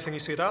stranger than anything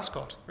you see at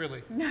Ascot,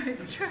 really. No,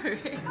 it's true.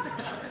 It's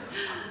true.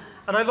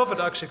 And I love it,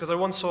 actually, because I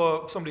once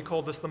saw somebody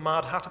called this the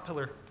Mad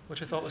Hatterpillar,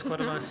 which I thought was quite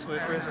a nice way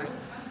of phrasing it.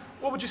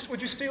 What would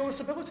you steal this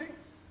ability?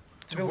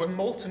 To be able to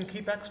molt and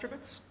keep extra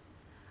bits?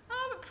 No,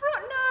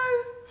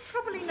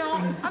 probably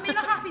not. I mean,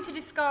 I'm happy to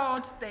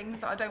discard things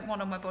that I don't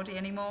want on my body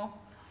anymore.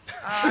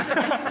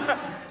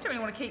 Don't really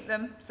want to keep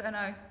them, so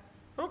no.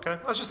 Okay,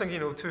 I was just thinking,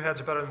 2 heads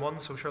are better than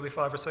 1, so surely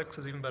 5 or 6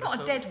 is even better. Not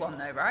still. a dead one,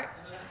 though, right?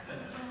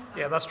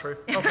 Yeah, that's true.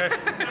 Okay.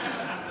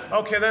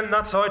 Okay, then,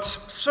 that's out.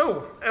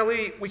 So,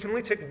 Ellie, we can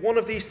only take one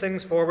of these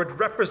things forward.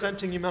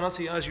 Representing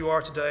humanity as you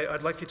are today,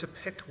 I'd like you to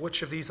pick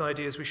which of these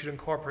ideas we should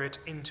incorporate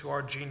into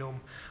our genome,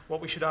 what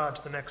we should add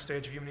to the next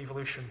stage of human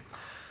evolution.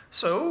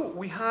 So,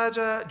 we had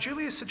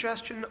Julia's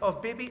suggestion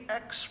of baby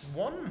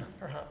X1,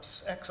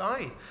 perhaps,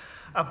 XI,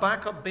 a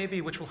backup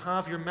baby which will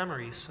have your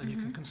memories, so you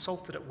can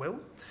consult it at will.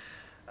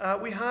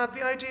 We had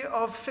the idea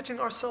of fitting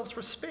ourselves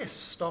for space,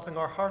 stopping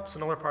our hearts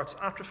and other parts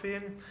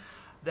atrophying.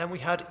 Then we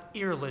had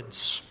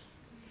earlids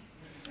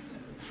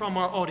from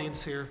our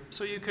audience here,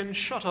 so you can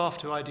shut off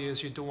to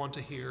ideas you don't want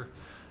to hear.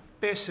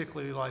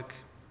 Basically, like,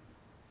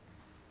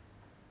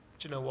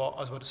 do you know what? I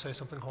was about to say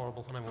something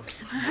horrible, and I won't.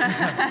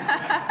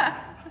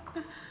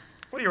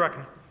 What do you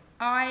reckon?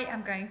 I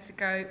am going to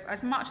go,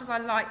 as much as I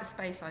like the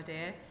space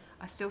idea,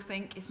 I still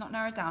think it's not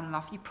narrowed down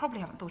enough. You probably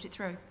haven't thought it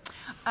through.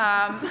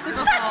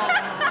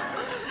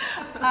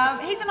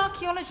 He's an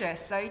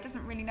archaeologist, so he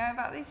doesn't really know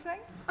about these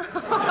things. Mate,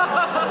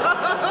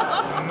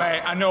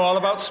 I know all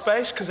about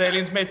space because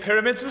aliens made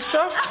pyramids and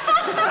stuff.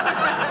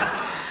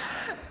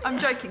 I'm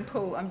joking,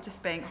 Paul. I'm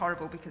just being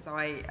horrible because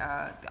I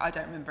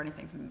don't remember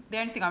anything from... The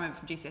only thing I remember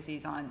from GCSE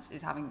science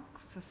is having a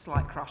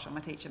slight crush on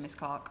my teacher, Miss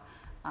Clark,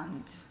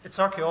 and... It's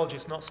archaeology,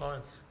 it's not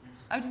science.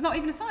 Oh, it's not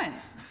even a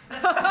science? No.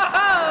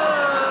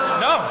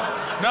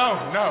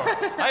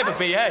 I have a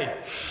BA.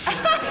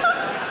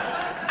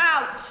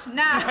 Out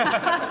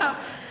now.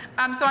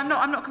 So I'm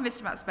not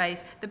convinced about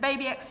space. The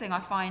baby X thing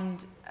I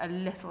find a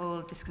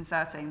little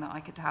disconcerting that I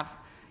could have.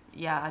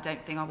 Yeah, I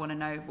don't think I want to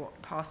know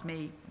what past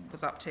me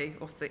was up to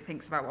or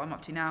thinks about what I'm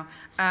up to now.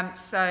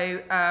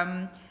 So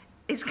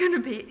it's going to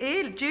be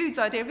Jude's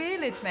idea of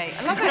earlids, mate.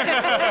 I love it.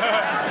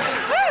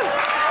 Woo!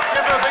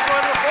 Give her a big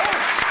round of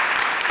applause.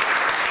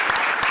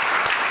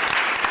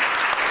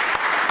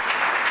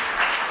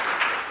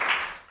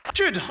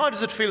 Jude, how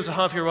does it feel to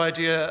have your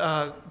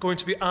idea going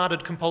to be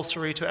added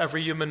compulsory to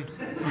every human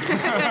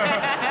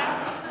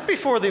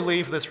before they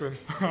leave this room?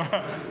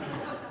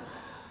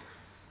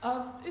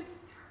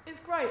 It's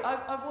great.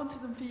 I've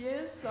wanted them for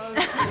years, so it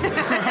suits me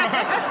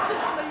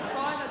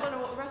fine. I don't know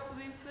what the rest of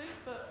these think,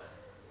 but...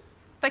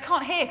 They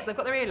can't hear because they've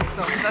got their earlids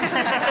on.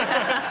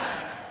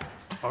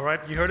 All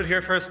right, you heard it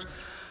here first.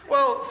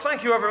 Well,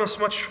 thank you ever so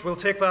much. We'll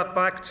take that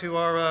back to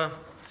our...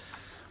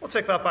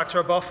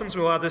 boffins.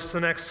 We'll add this to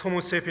the next Homo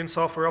sapiens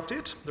software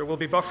update. There will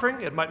be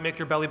buffering. It might make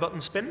your belly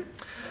button spin.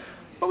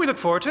 But we look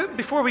forward to it.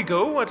 Before we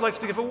go, I'd like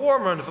to give a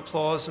warm round of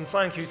applause and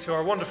thank you to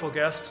our wonderful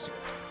guests.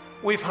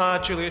 We've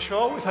had Julia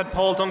Shaw, we've had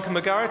Paul Duncan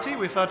McGarity,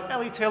 we've had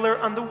Ellie Taylor,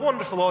 and the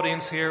wonderful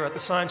audience here at the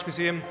Science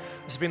Museum.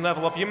 This has been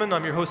Level Up Human.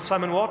 I'm your host,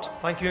 Simon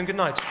Watt. Thank you and good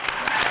night.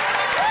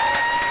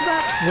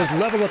 That was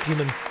Level Up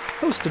Human,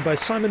 hosted by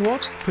Simon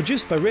Watt,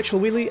 produced by Rachel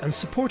Wheely, and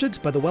supported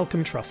by the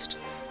Wellcome Trust.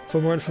 For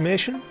more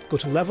information, go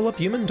to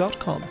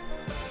leveluphuman.com.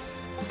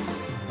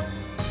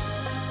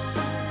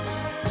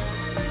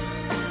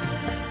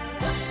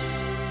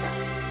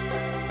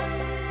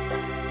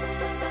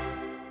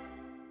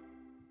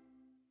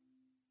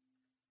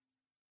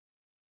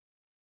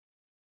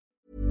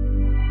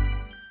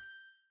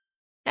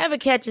 Ever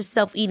catch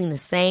yourself eating the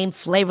same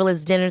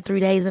flavorless dinner 3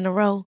 days in a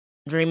row?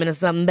 Dreaming of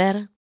something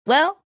better?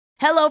 Well,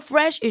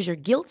 HelloFresh is your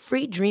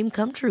guilt-free dream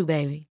come true,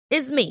 baby.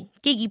 It's me,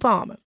 Keke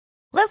Palmer.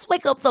 Let's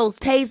wake up those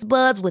taste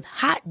buds with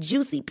hot,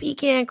 juicy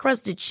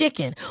pecan-crusted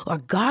chicken or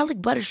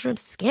garlic butter shrimp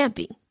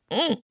scampi.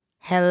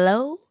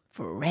 Hello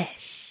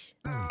Fresh.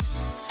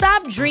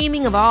 Stop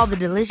dreaming of all the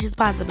delicious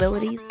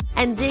possibilities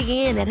and dig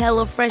in at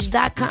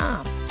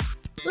HelloFresh.com.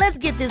 Let's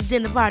get this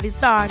dinner party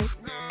started.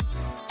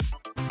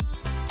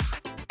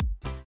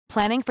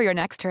 Planning for your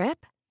next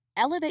trip?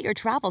 Elevate your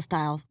travel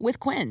style with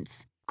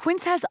Quince.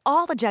 Quince has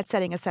all the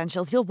jet-setting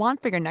essentials you'll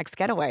want for your next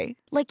getaway,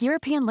 like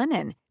European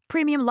linen,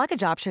 premium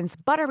luggage options,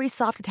 buttery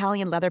soft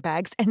Italian leather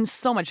bags, and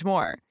so much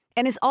more.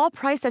 And is all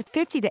priced at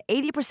 50 to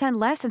 80%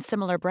 less than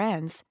similar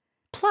brands.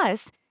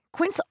 Plus,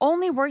 Quince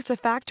only works with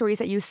factories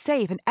that use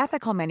safe and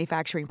ethical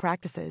manufacturing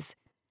practices.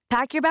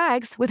 Pack your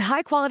bags with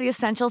high-quality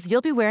essentials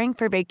you'll be wearing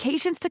for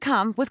vacations to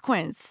come with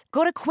Quince.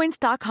 Go to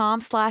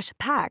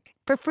quince.com/pack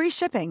for free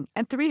shipping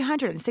and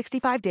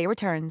 365-day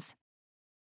returns.